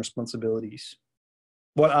roles and responsibilities?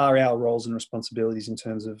 What are our roles and responsibilities in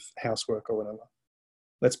terms of housework or whatever?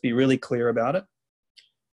 Let's be really clear about it.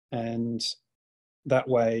 And that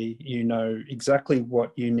way you know exactly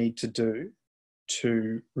what you need to do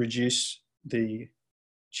to reduce the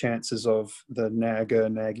chances of the nagger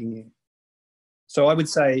nagging you. So I would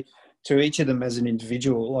say to each of them as an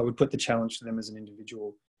individual, I would put the challenge to them as an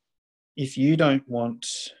individual. If you don't want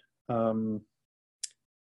to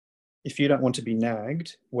be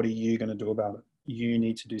nagged, what are you going to do about it? You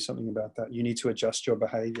need to do something about that. You need to adjust your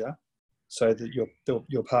behaviour so that your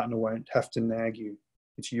partner won't have to nag you.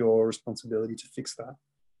 It's your responsibility to fix that.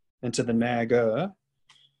 And to the nagger,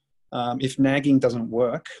 if nagging doesn't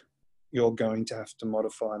work, you're going to have to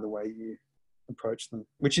modify the way you approach them,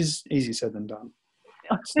 which is easier said than done.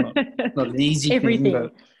 It's not an easy thing,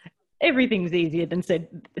 but everything's easier than said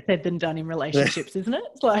than done in relationships, isn't it?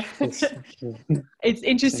 It's like, it's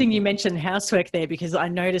interesting you mentioned housework there, because I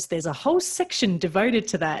noticed there's a whole section devoted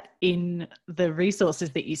to that in the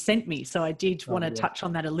resources that you sent me. So I did want to touch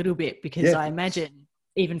on that a little bit, because I imagine,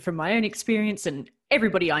 even from my own experience and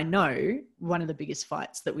everybody I know, one of the biggest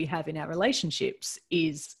fights that we have in our relationships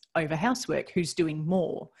is over housework. Who's doing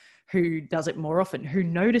more? Who does it more often? Who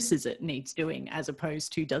notices it needs doing, as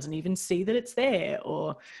opposed to doesn't even see that it's there,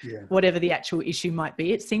 or whatever the actual issue might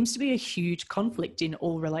be. It seems to be a huge conflict in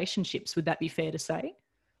all relationships. Would that be fair to say?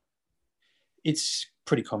 It's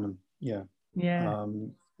pretty common. Yeah. Yeah.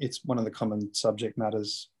 It's one of the common subject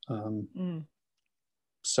matters.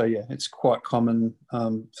 So yeah, it's quite common.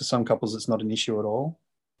 For some couples, it's not an issue at all.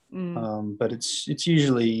 But it's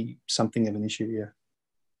usually something of an issue. Yeah.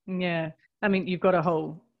 Yeah. I mean, you've got a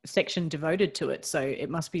whole section devoted to it, so it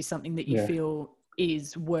must be something that you feel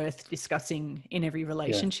is worth discussing in every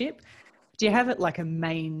relationship. Do you have it like a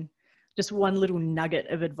main, just one little nugget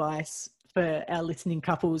of advice for our listening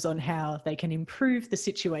couples on how they can improve the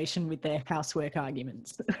situation with their housework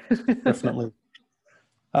arguments? Definitely.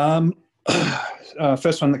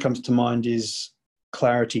 First one that comes to mind is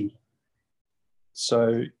clarity.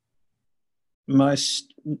 So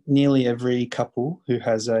nearly every couple who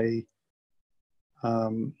has an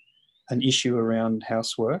issue around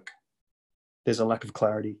housework, there's a lack of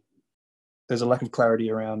clarity. There's a lack of clarity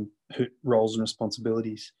around roles and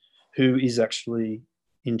responsibilities. Who is actually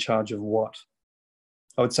in charge of what?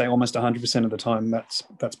 I would say almost 100% of the time that's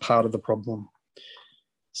part of the problem.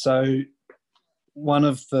 So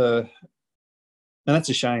and that's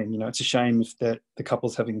a shame, it's a shame if the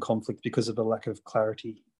couple's having conflict because of a lack of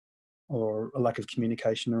clarity or a lack of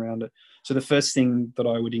communication around it. So the first thing that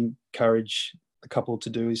I would encourage the couple to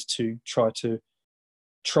do is to try to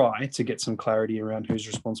get some clarity around who's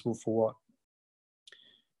responsible for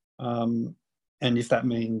what. And if that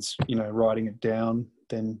means, writing it down,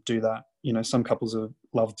 then do that. Some couples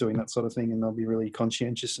love doing that sort of thing, and they'll be really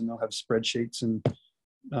conscientious and they'll have spreadsheets and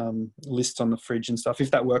lists on the fridge and stuff.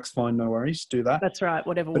 If that works, fine, no worries, do that. That's right,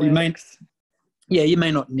 whatever but works. You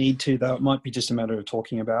may not need to, though. It might be just a matter of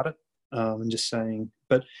talking about it and just saying,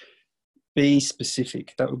 but be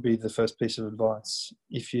specific. That would be the first piece of advice.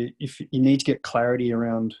 If you need to get clarity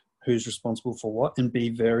around who's responsible for what, and be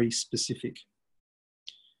very specific.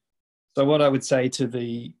 So what I would say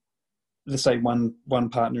to let's say one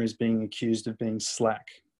partner is being accused of being slack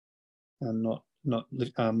and not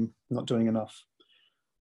doing enough.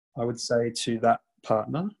 I would say to that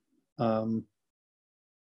partner,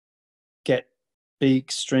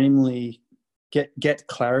 get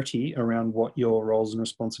clarity around what your roles and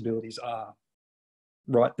responsibilities are.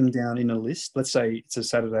 Write them down in a list. Let's say it's a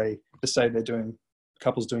Saturday. Let's say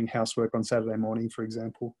couples doing housework on Saturday morning, for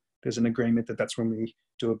example. There's an agreement that's when we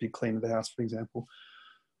do a big clean of the house, for example.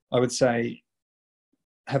 I would say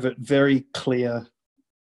have a very clear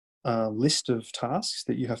list of tasks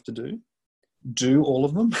that you have to do. Do all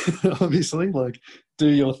of them, obviously, do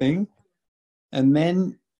your thing. And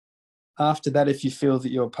then after that, if you feel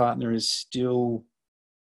that your partner is still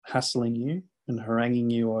hassling you and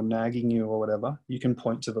haranguing you or nagging you or whatever, you can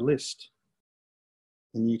point to the list.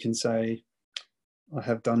 And you can say, I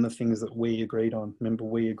have done the things that we agreed on. Remember,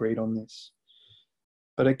 we agreed on this.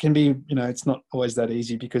 But it can be, it's not always that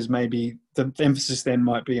easy, because maybe the emphasis then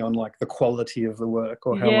might be on the quality of the work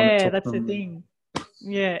or how long it took. Yeah, that's the thing.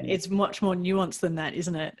 Yeah, it's much more nuanced than that,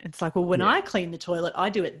 isn't it? It's like, well, when I clean the toilet, I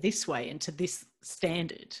do it this way and to this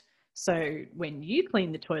standard. So when you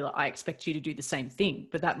clean the toilet, I expect you to do the same thing,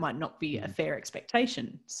 but that might not be a fair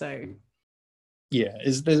expectation. So yeah,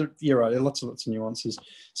 you're right. There are lots of nuances.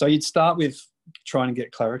 So you'd start with trying to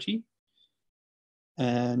get clarity,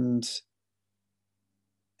 and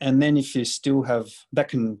then if you still have that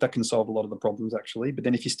can solve a lot of the problems, actually. But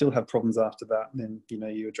then if you still have problems after that, then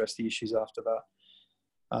you address the issues after that.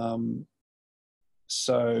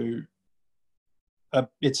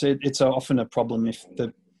 It's often a problem if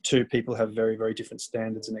the two people have very, very different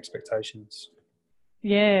standards and expectations.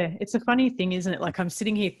 Yeah, it's a funny thing, isn't it? I'm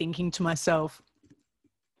sitting here thinking to myself,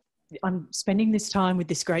 I'm spending this time with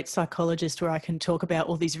this great psychologist where I can talk about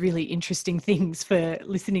all these really interesting things for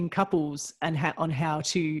listening couples and on how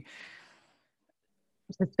to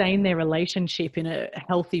sustain their relationship in a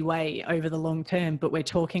healthy way over the long term. But we're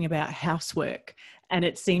talking about housework, and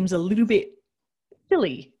it seems a little bit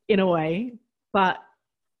silly in a way, but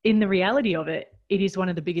in the reality of it, it is one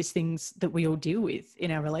of the biggest things that we all deal with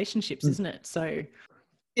in our relationships, isn't it? So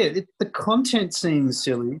yeah, the content seems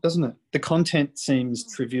silly, doesn't it? The content seems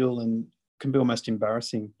trivial and can be almost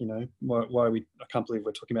embarrassing. You know, I can't believe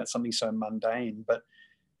we're talking about something so mundane. But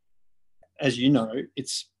as you know,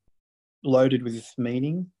 it's loaded with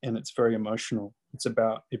meaning and it's very emotional. It's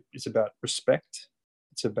about respect.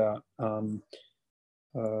 It's about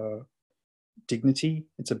dignity.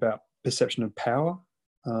 It's about perception of power.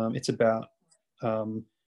 It's about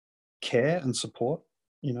care and support.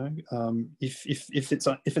 You know, if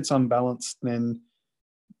it's unbalanced, then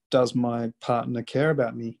does my partner care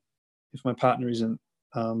about me? If my partner isn't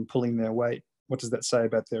pulling their weight, what does that say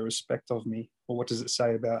about their respect of me, or what does it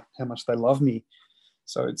say about how much they love me?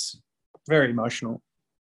 So it's very emotional.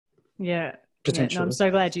 Yeah. Potentially. No, I'm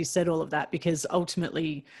so glad you said all of that, because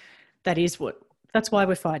ultimately that's why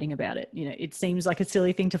we're fighting about it. You know, it seems like a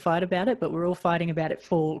silly thing to fight about it, but we're all fighting about it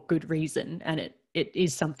for good reason. And it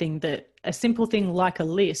is something that a simple thing like a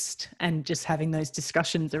list and just having those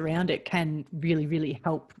discussions around it can really, really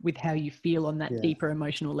help with how you feel on that deeper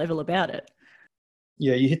emotional level about it.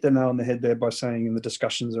 Yeah, you hit the nail on the head there by saying in the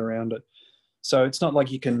discussions around it. So it's not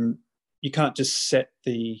like you can't just set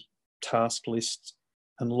the task list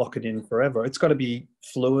and lock it in forever. It's got to be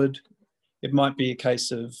fluid. It might be a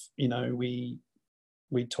case of, you know, we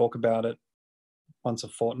talk about it once a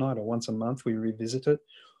fortnight or once a month, we revisit it.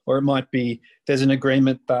 Or it might be there's an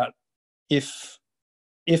agreement that if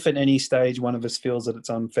at any stage one of us feels that it's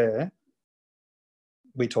unfair,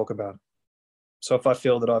 we talk about it. So if I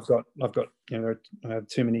feel that I've got you know, I have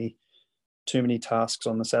too many tasks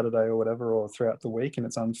on the Saturday or whatever, or throughout the week, and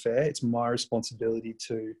it's unfair, it's my responsibility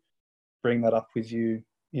to bring that up with you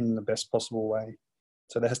in the best possible way.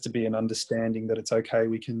 So there has to be an understanding that it's okay.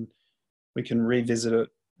 We can revisit it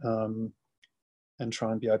and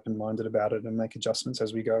try and be open-minded about it and make adjustments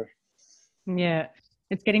as we go. Yeah,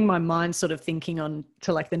 it's getting my mind sort of thinking on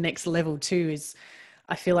to like the next level too. Is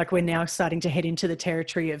I feel like we're now starting to head into the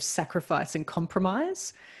territory of sacrifice and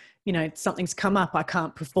compromise. You know, something's come up, I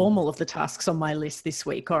can't perform all of the tasks on my list this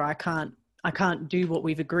week, or I can't do what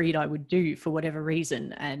we've agreed I would do for whatever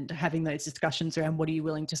reason, and having those discussions around what are you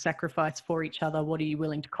willing to sacrifice for each other, what are you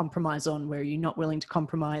willing to compromise on, where are you not willing to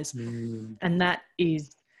compromise. And that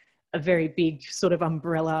is a very big sort of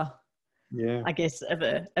umbrella, I guess, of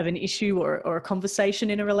an issue or a conversation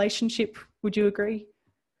in a relationship. Would you agree?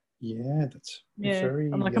 Yeah, that's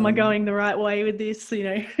very... I'm like, am I going the right way with this, you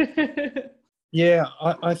know? Yeah,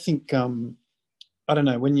 I think, I don't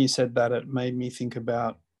know, when you said that, it made me think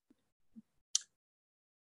about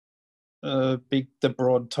the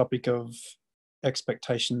broad topic of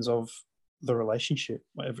expectations of the relationship,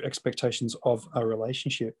 expectations of a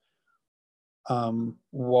relationship.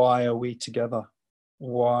 Why are we together?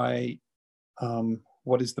 Why?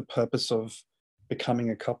 What is the purpose of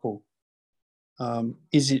becoming a couple?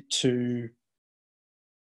 Is it to...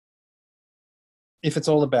 If it's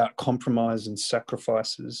all about compromise and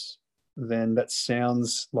sacrifices, then that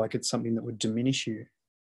sounds like it's something that would diminish you.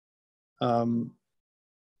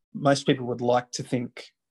 Most people would like to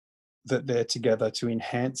think that they're together to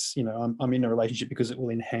enhance, you know, I'm in a relationship because it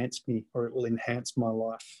will enhance me or it will enhance my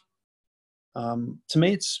life. To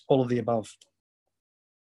me, it's all of the above.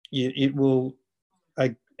 It will,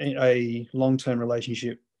 a long-term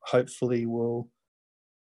relationship hopefully will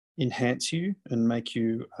enhance you and make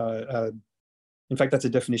you, in fact, that's a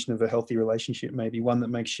definition of a healthy relationship, maybe one that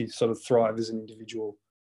makes you sort of thrive as an individual,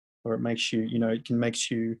 or it makes you, you know,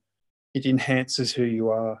 it enhances who you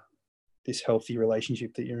are, this healthy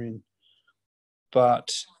relationship that you're in. But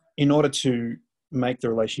in order to make the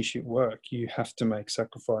relationship work, you have to make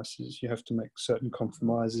sacrifices. You have to make certain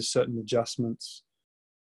compromises, certain adjustments.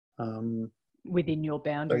 Within your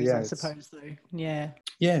boundaries, I suppose, though. Yeah.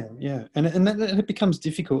 Yeah. And it becomes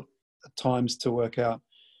difficult at times to work out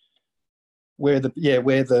where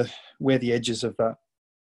the edges of that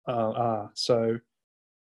are. So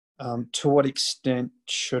to what extent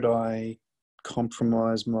should I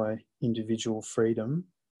compromise my individual freedom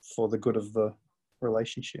for the good of the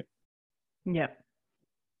relationship? Yeah,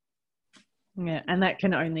 and that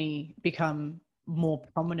can only become more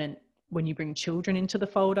prominent when you bring children into the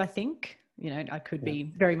fold, I think. You know, I could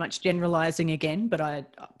be very much generalizing again, but I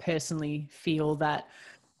personally feel that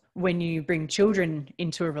when you bring children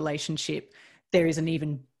into a relationship, there is an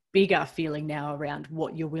even bigger feeling now around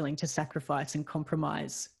what you're willing to sacrifice and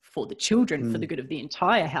compromise for the children, for the good of the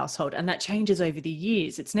entire household. And that changes over the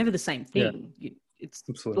years. It's never the same thing. It's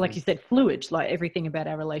absolutely. like you said, fluid. Like everything about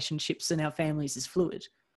our relationships and our families is fluid.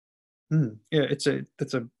 Yeah,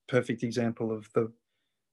 that's a perfect example of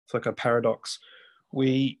it's like a paradox.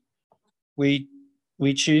 We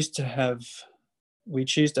choose to have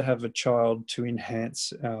a child to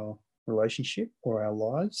enhance our relationship or our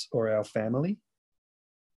lives or our family,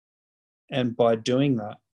 and by doing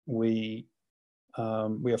that, we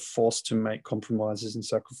are forced to make compromises and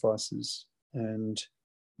sacrifices and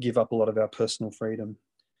give up a lot of our personal freedom.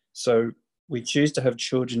 So we choose to have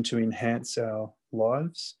children to enhance our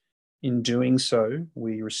lives. In doing so,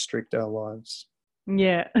 we restrict our lives.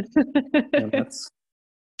 Yeah. And it's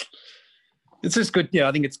just good. Yeah,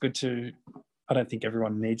 I think it's good to, I don't think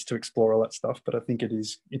everyone needs to explore all that stuff, but I think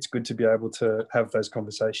it's good to be able to have those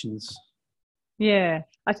conversations. Yeah.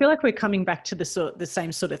 I feel like we're coming back to the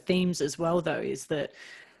same sort of themes as well, though, is that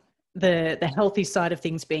the healthy side of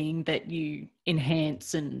things being that you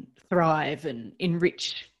enhance and thrive and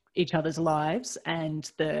enrich each other's lives,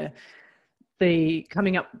 and the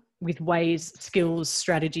coming up with ways, skills,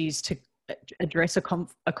 strategies to address a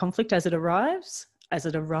conflict as it arises.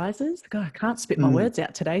 God, I can't spit my words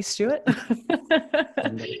out today, Stuart.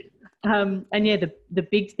 And yeah, the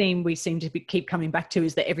big theme we seem to keep coming back to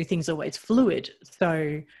is that everything's always fluid.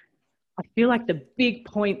 So I feel like the big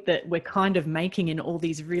point that we're kind of making in all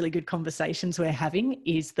these really good conversations we're having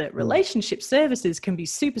is that relationship services can be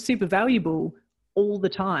super, super valuable all the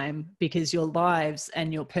time, because your lives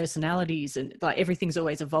and your personalities and like everything's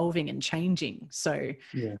always evolving and changing. So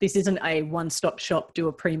this isn't a one-stop shop, do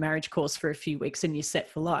a pre-marriage course for a few weeks and you're set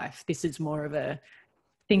for life. This is more of a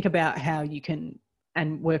think about how you can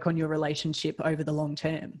and work on your relationship over the long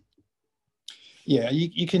term. Yeah,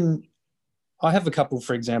 you can. I have a couple,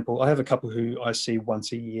 for example, who I see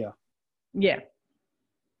once a year. Yeah.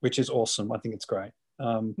 Which is awesome. I think it's great.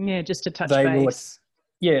 Just to touch base.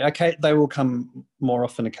 Okay. They will come more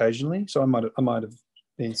often occasionally. So I might have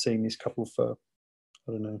been seeing this couple for,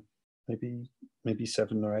 I don't know, maybe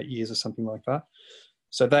 7 or 8 years or something like that.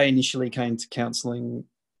 So they initially came to counselling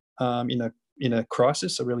in a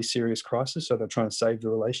crisis, a really serious crisis. So they're trying to save the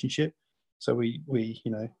relationship. So we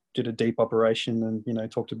did a deep operation and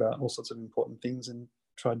talked about all sorts of important things and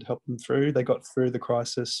tried to help them through. They got through the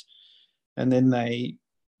crisis, and then they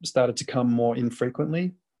started to come more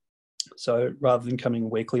infrequently. So rather than coming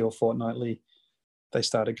weekly or fortnightly, they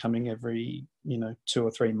started coming every 2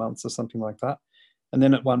 or 3 months or something like that. And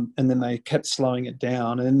then they kept slowing it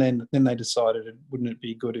down, and then they decided, wouldn't it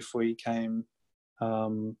be good if we came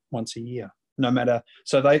once a year?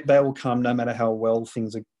 So they will come no matter how well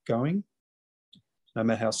things are going, no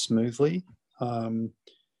matter how smoothly. And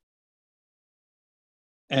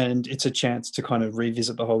it's a chance to kind of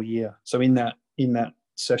revisit the whole year. So in that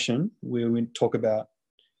session, we would talk about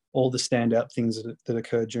all the standout things that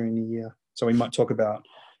occurred during the year. So we might talk about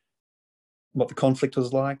what the conflict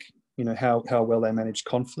was like, how well they managed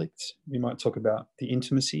conflict. We might talk about the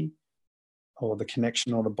intimacy or the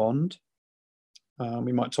connection or the bond.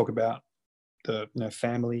 We might talk about the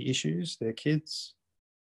family issues, their kids.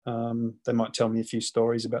 They might tell me a few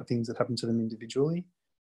stories about things that happened to them individually,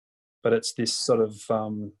 but it's this sort of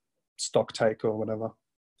stock take or whatever,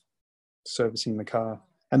 servicing the car.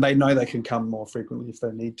 And they know they can come more frequently if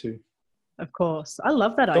they need to. Of course. I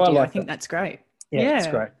love that idea. I think that's great. Yeah, it's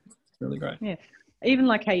great. It's really great. Yeah. Even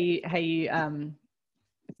like how you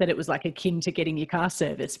said it was like akin to getting your car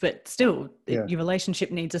serviced, but still your relationship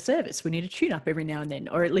needs a service. We need a tune up every now and then,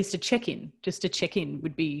 or at least a check-in. Just a check-in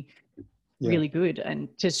would be really good. And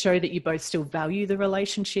to show that you both still value the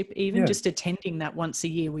relationship, even just attending that once a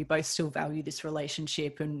year, we both still value this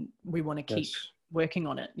relationship and we want to keep working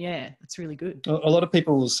on it. Yeah, that's really good. A lot of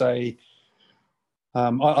people will say,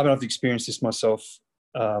 I've experienced this myself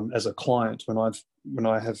as a client when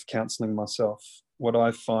I have counselling myself. What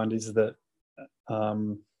I find is that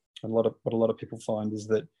a lot of people find is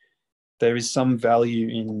that there is some value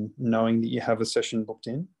in knowing that you have a session booked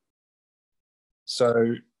in.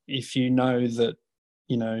 So if you know that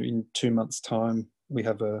in 2 months' time we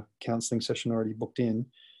have a counselling session already booked in,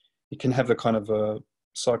 it can have a kind of a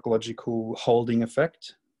psychological holding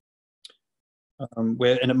effect, and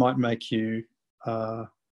it might make you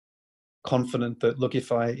confident that, look,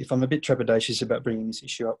 if I'm a bit trepidatious about bringing this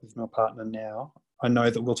issue up with my partner now, I know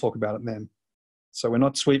that we'll talk about it then. So we're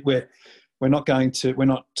not suppressing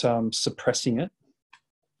it,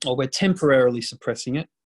 or we're temporarily suppressing it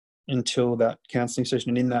until that counselling session,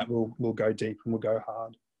 and in that we'll go deep and we'll go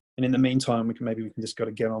hard. And in the meantime, we can just got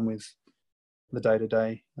to get on with the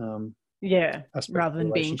day-to-day Yeah, aspect rather of the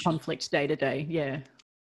than being relationship. conflict day to day. Yeah.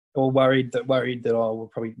 Or worried that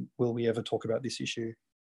will we ever talk about this issue?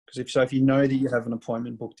 Because if you know that you have an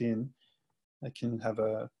appointment booked in, it can have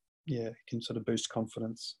it can sort of boost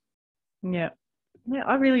confidence. Yeah. Yeah,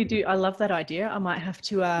 I really do. I love that idea. I might have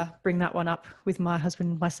to bring that one up with my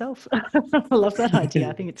husband myself. I love that idea.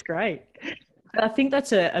 I think it's great. I think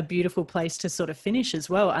that's a beautiful place to sort of finish as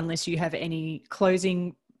well, unless you have any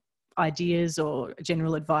closing ideas or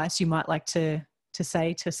general advice you might like to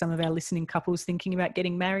say to some of our listening couples thinking about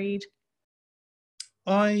getting married.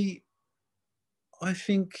 I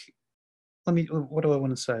think, what do I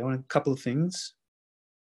want to say? I want a couple of things.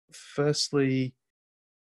 Firstly,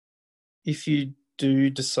 if you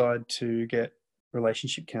do decide to get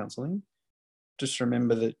relationship counselling, just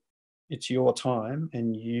remember that it's your time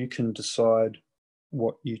and you can decide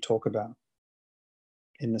what you talk about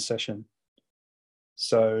in the session.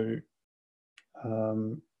 So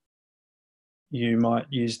you might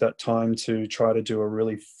use that time to try to do a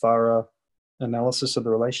really thorough analysis of the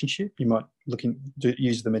relationship. You might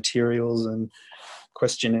use the materials and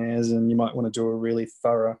questionnaires, and you might want to do a really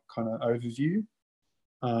thorough kind of overview.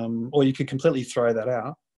 Or you could completely throw that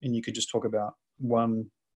out and you could just talk about one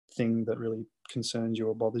thing that really concerns you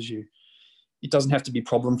or bothers you. It doesn't have to be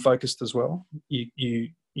problem focused as well.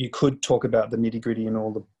 You could talk about the nitty gritty and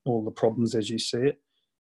all the problems as you see it.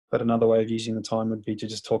 But another way of using the time would be to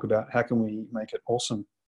just talk about how can we make it awesome?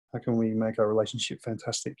 How can we make our relationship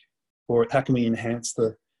fantastic? Or how can we enhance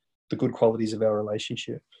the good qualities of our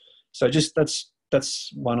relationship? So just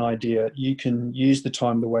that's one idea. You can use the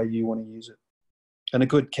time the way you want to use it. And a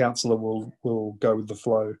good counsellor will go with the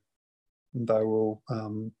flow. And they will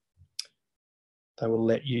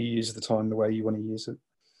let you use the time the way you want to use it.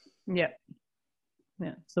 Yeah.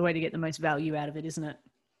 Yeah. It's the way to get the most value out of it, isn't it?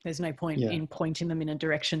 There's no point in pointing them in a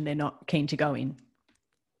direction they're not keen to go in.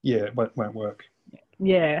 Yeah, it won't work.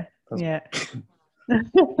 Yeah. Yeah.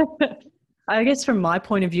 I guess from my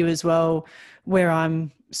point of view as well, where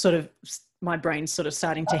I'm my brain's sort of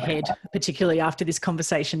starting to head, particularly after this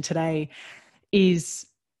conversation today, is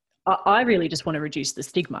I really just want to reduce the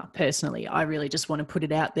stigma personally. I really just want to put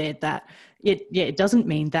it out there that it doesn't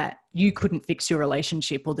mean that you couldn't fix your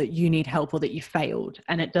relationship or that you need help or that you failed.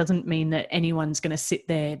 And it doesn't mean that anyone's going to sit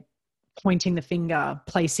there pointing the finger,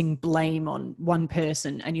 placing blame on one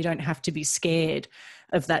person, and you don't have to be scared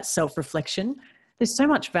of that self-reflection. There's so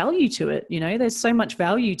much value to it, there's so much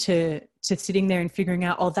value to sitting there and figuring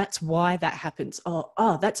out, that's why that happens.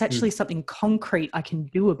 That's actually something concrete I can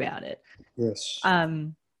do about it. Yes.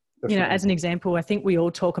 Definitely. As an example, I think we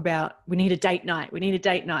all talk about, we need a date night. We need to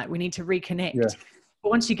reconnect. Yeah. But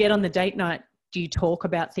once you get on the date night, do you talk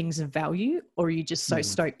about things of value, or are you just so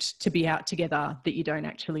stoked to be out together that you don't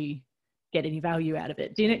actually get any value out of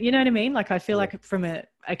it? Do you know what I mean? Like, I feel like from a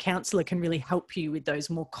counsellor can really help you with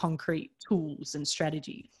those more concrete tools and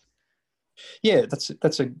strategies. Yeah,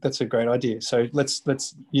 that's a great idea. So let's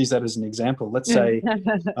use that as an example. Let's say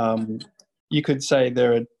you could say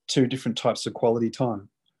there are two different types of quality time.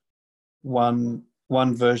 One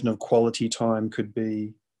version of quality time could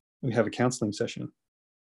be we have a counselling session,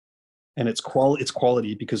 and it's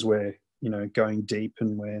quality because we're going deep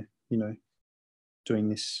and we're doing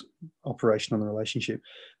this operation on the relationship.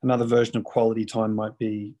 Another version of quality time might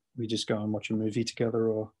be we just go and watch a movie together,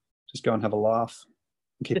 or just go and have a laugh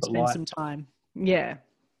and keep it light. Spend some time. Yeah.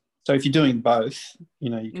 So if you're doing both,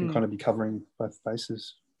 you can kind of be covering both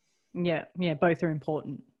bases. Yeah. Yeah. Both are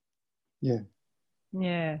important. Yeah.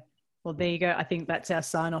 Yeah. Well, there you go. I think that's our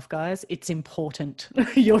sign off, guys. It's important.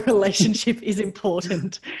 Your relationship is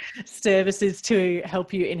important. Services to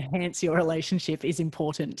help you enhance your relationship is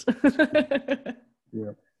important.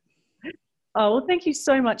 Yeah. Oh, well, thank you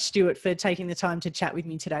so much, Stuart, for taking the time to chat with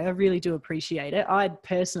me today. I really do appreciate it. I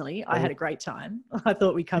had a great time. I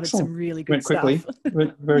thought we covered some really good stuff.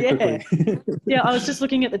 Went very quickly. Yeah, I was just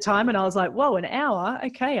looking at the time and I was like, whoa, an hour?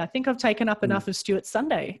 Okay, I think I've taken up enough of Stuart's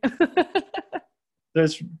Sunday.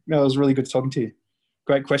 That was really good talking to you.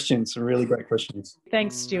 Great questions, really great questions.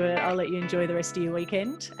 Thanks, Stuart. I'll let you enjoy the rest of your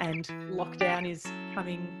weekend, and lockdown is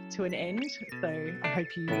coming to an end, so I hope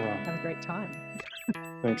you have a great time.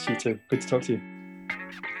 Thanks, you too. Good to talk to you.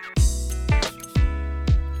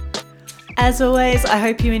 As always, I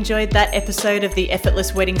hope you enjoyed that episode of the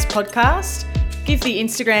Effortless Weddings podcast. Give the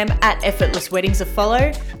Instagram at Effortless Weddings a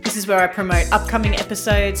follow. This is where I promote upcoming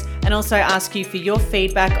episodes and also ask you for your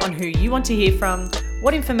feedback on who you want to hear from,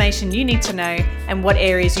 what information you need to know, and what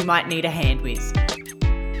areas you might need a hand with.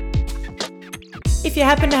 If you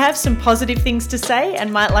happen to have some positive things to say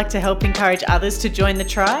and might like to help encourage others to join the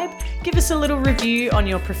tribe, give us a little review on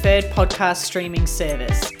your preferred podcast streaming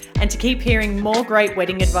service. And to keep hearing more great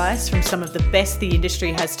wedding advice from some of the best the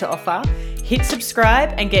industry has to offer, hit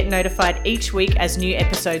subscribe and get notified each week as new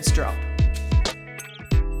episodes drop.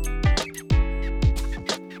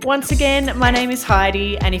 Once again, my name is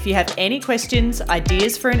Heidi, and if you have any questions,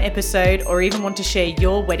 ideas for an episode, or even want to share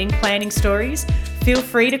your wedding planning stories, feel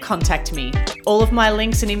free to contact me. All of my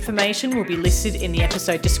links and information will be listed in the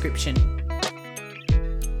episode description.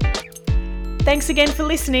 Thanks again for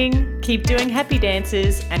listening. Keep doing happy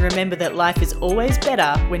dances, and remember that life is always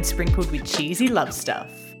better when sprinkled with cheesy love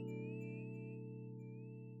stuff.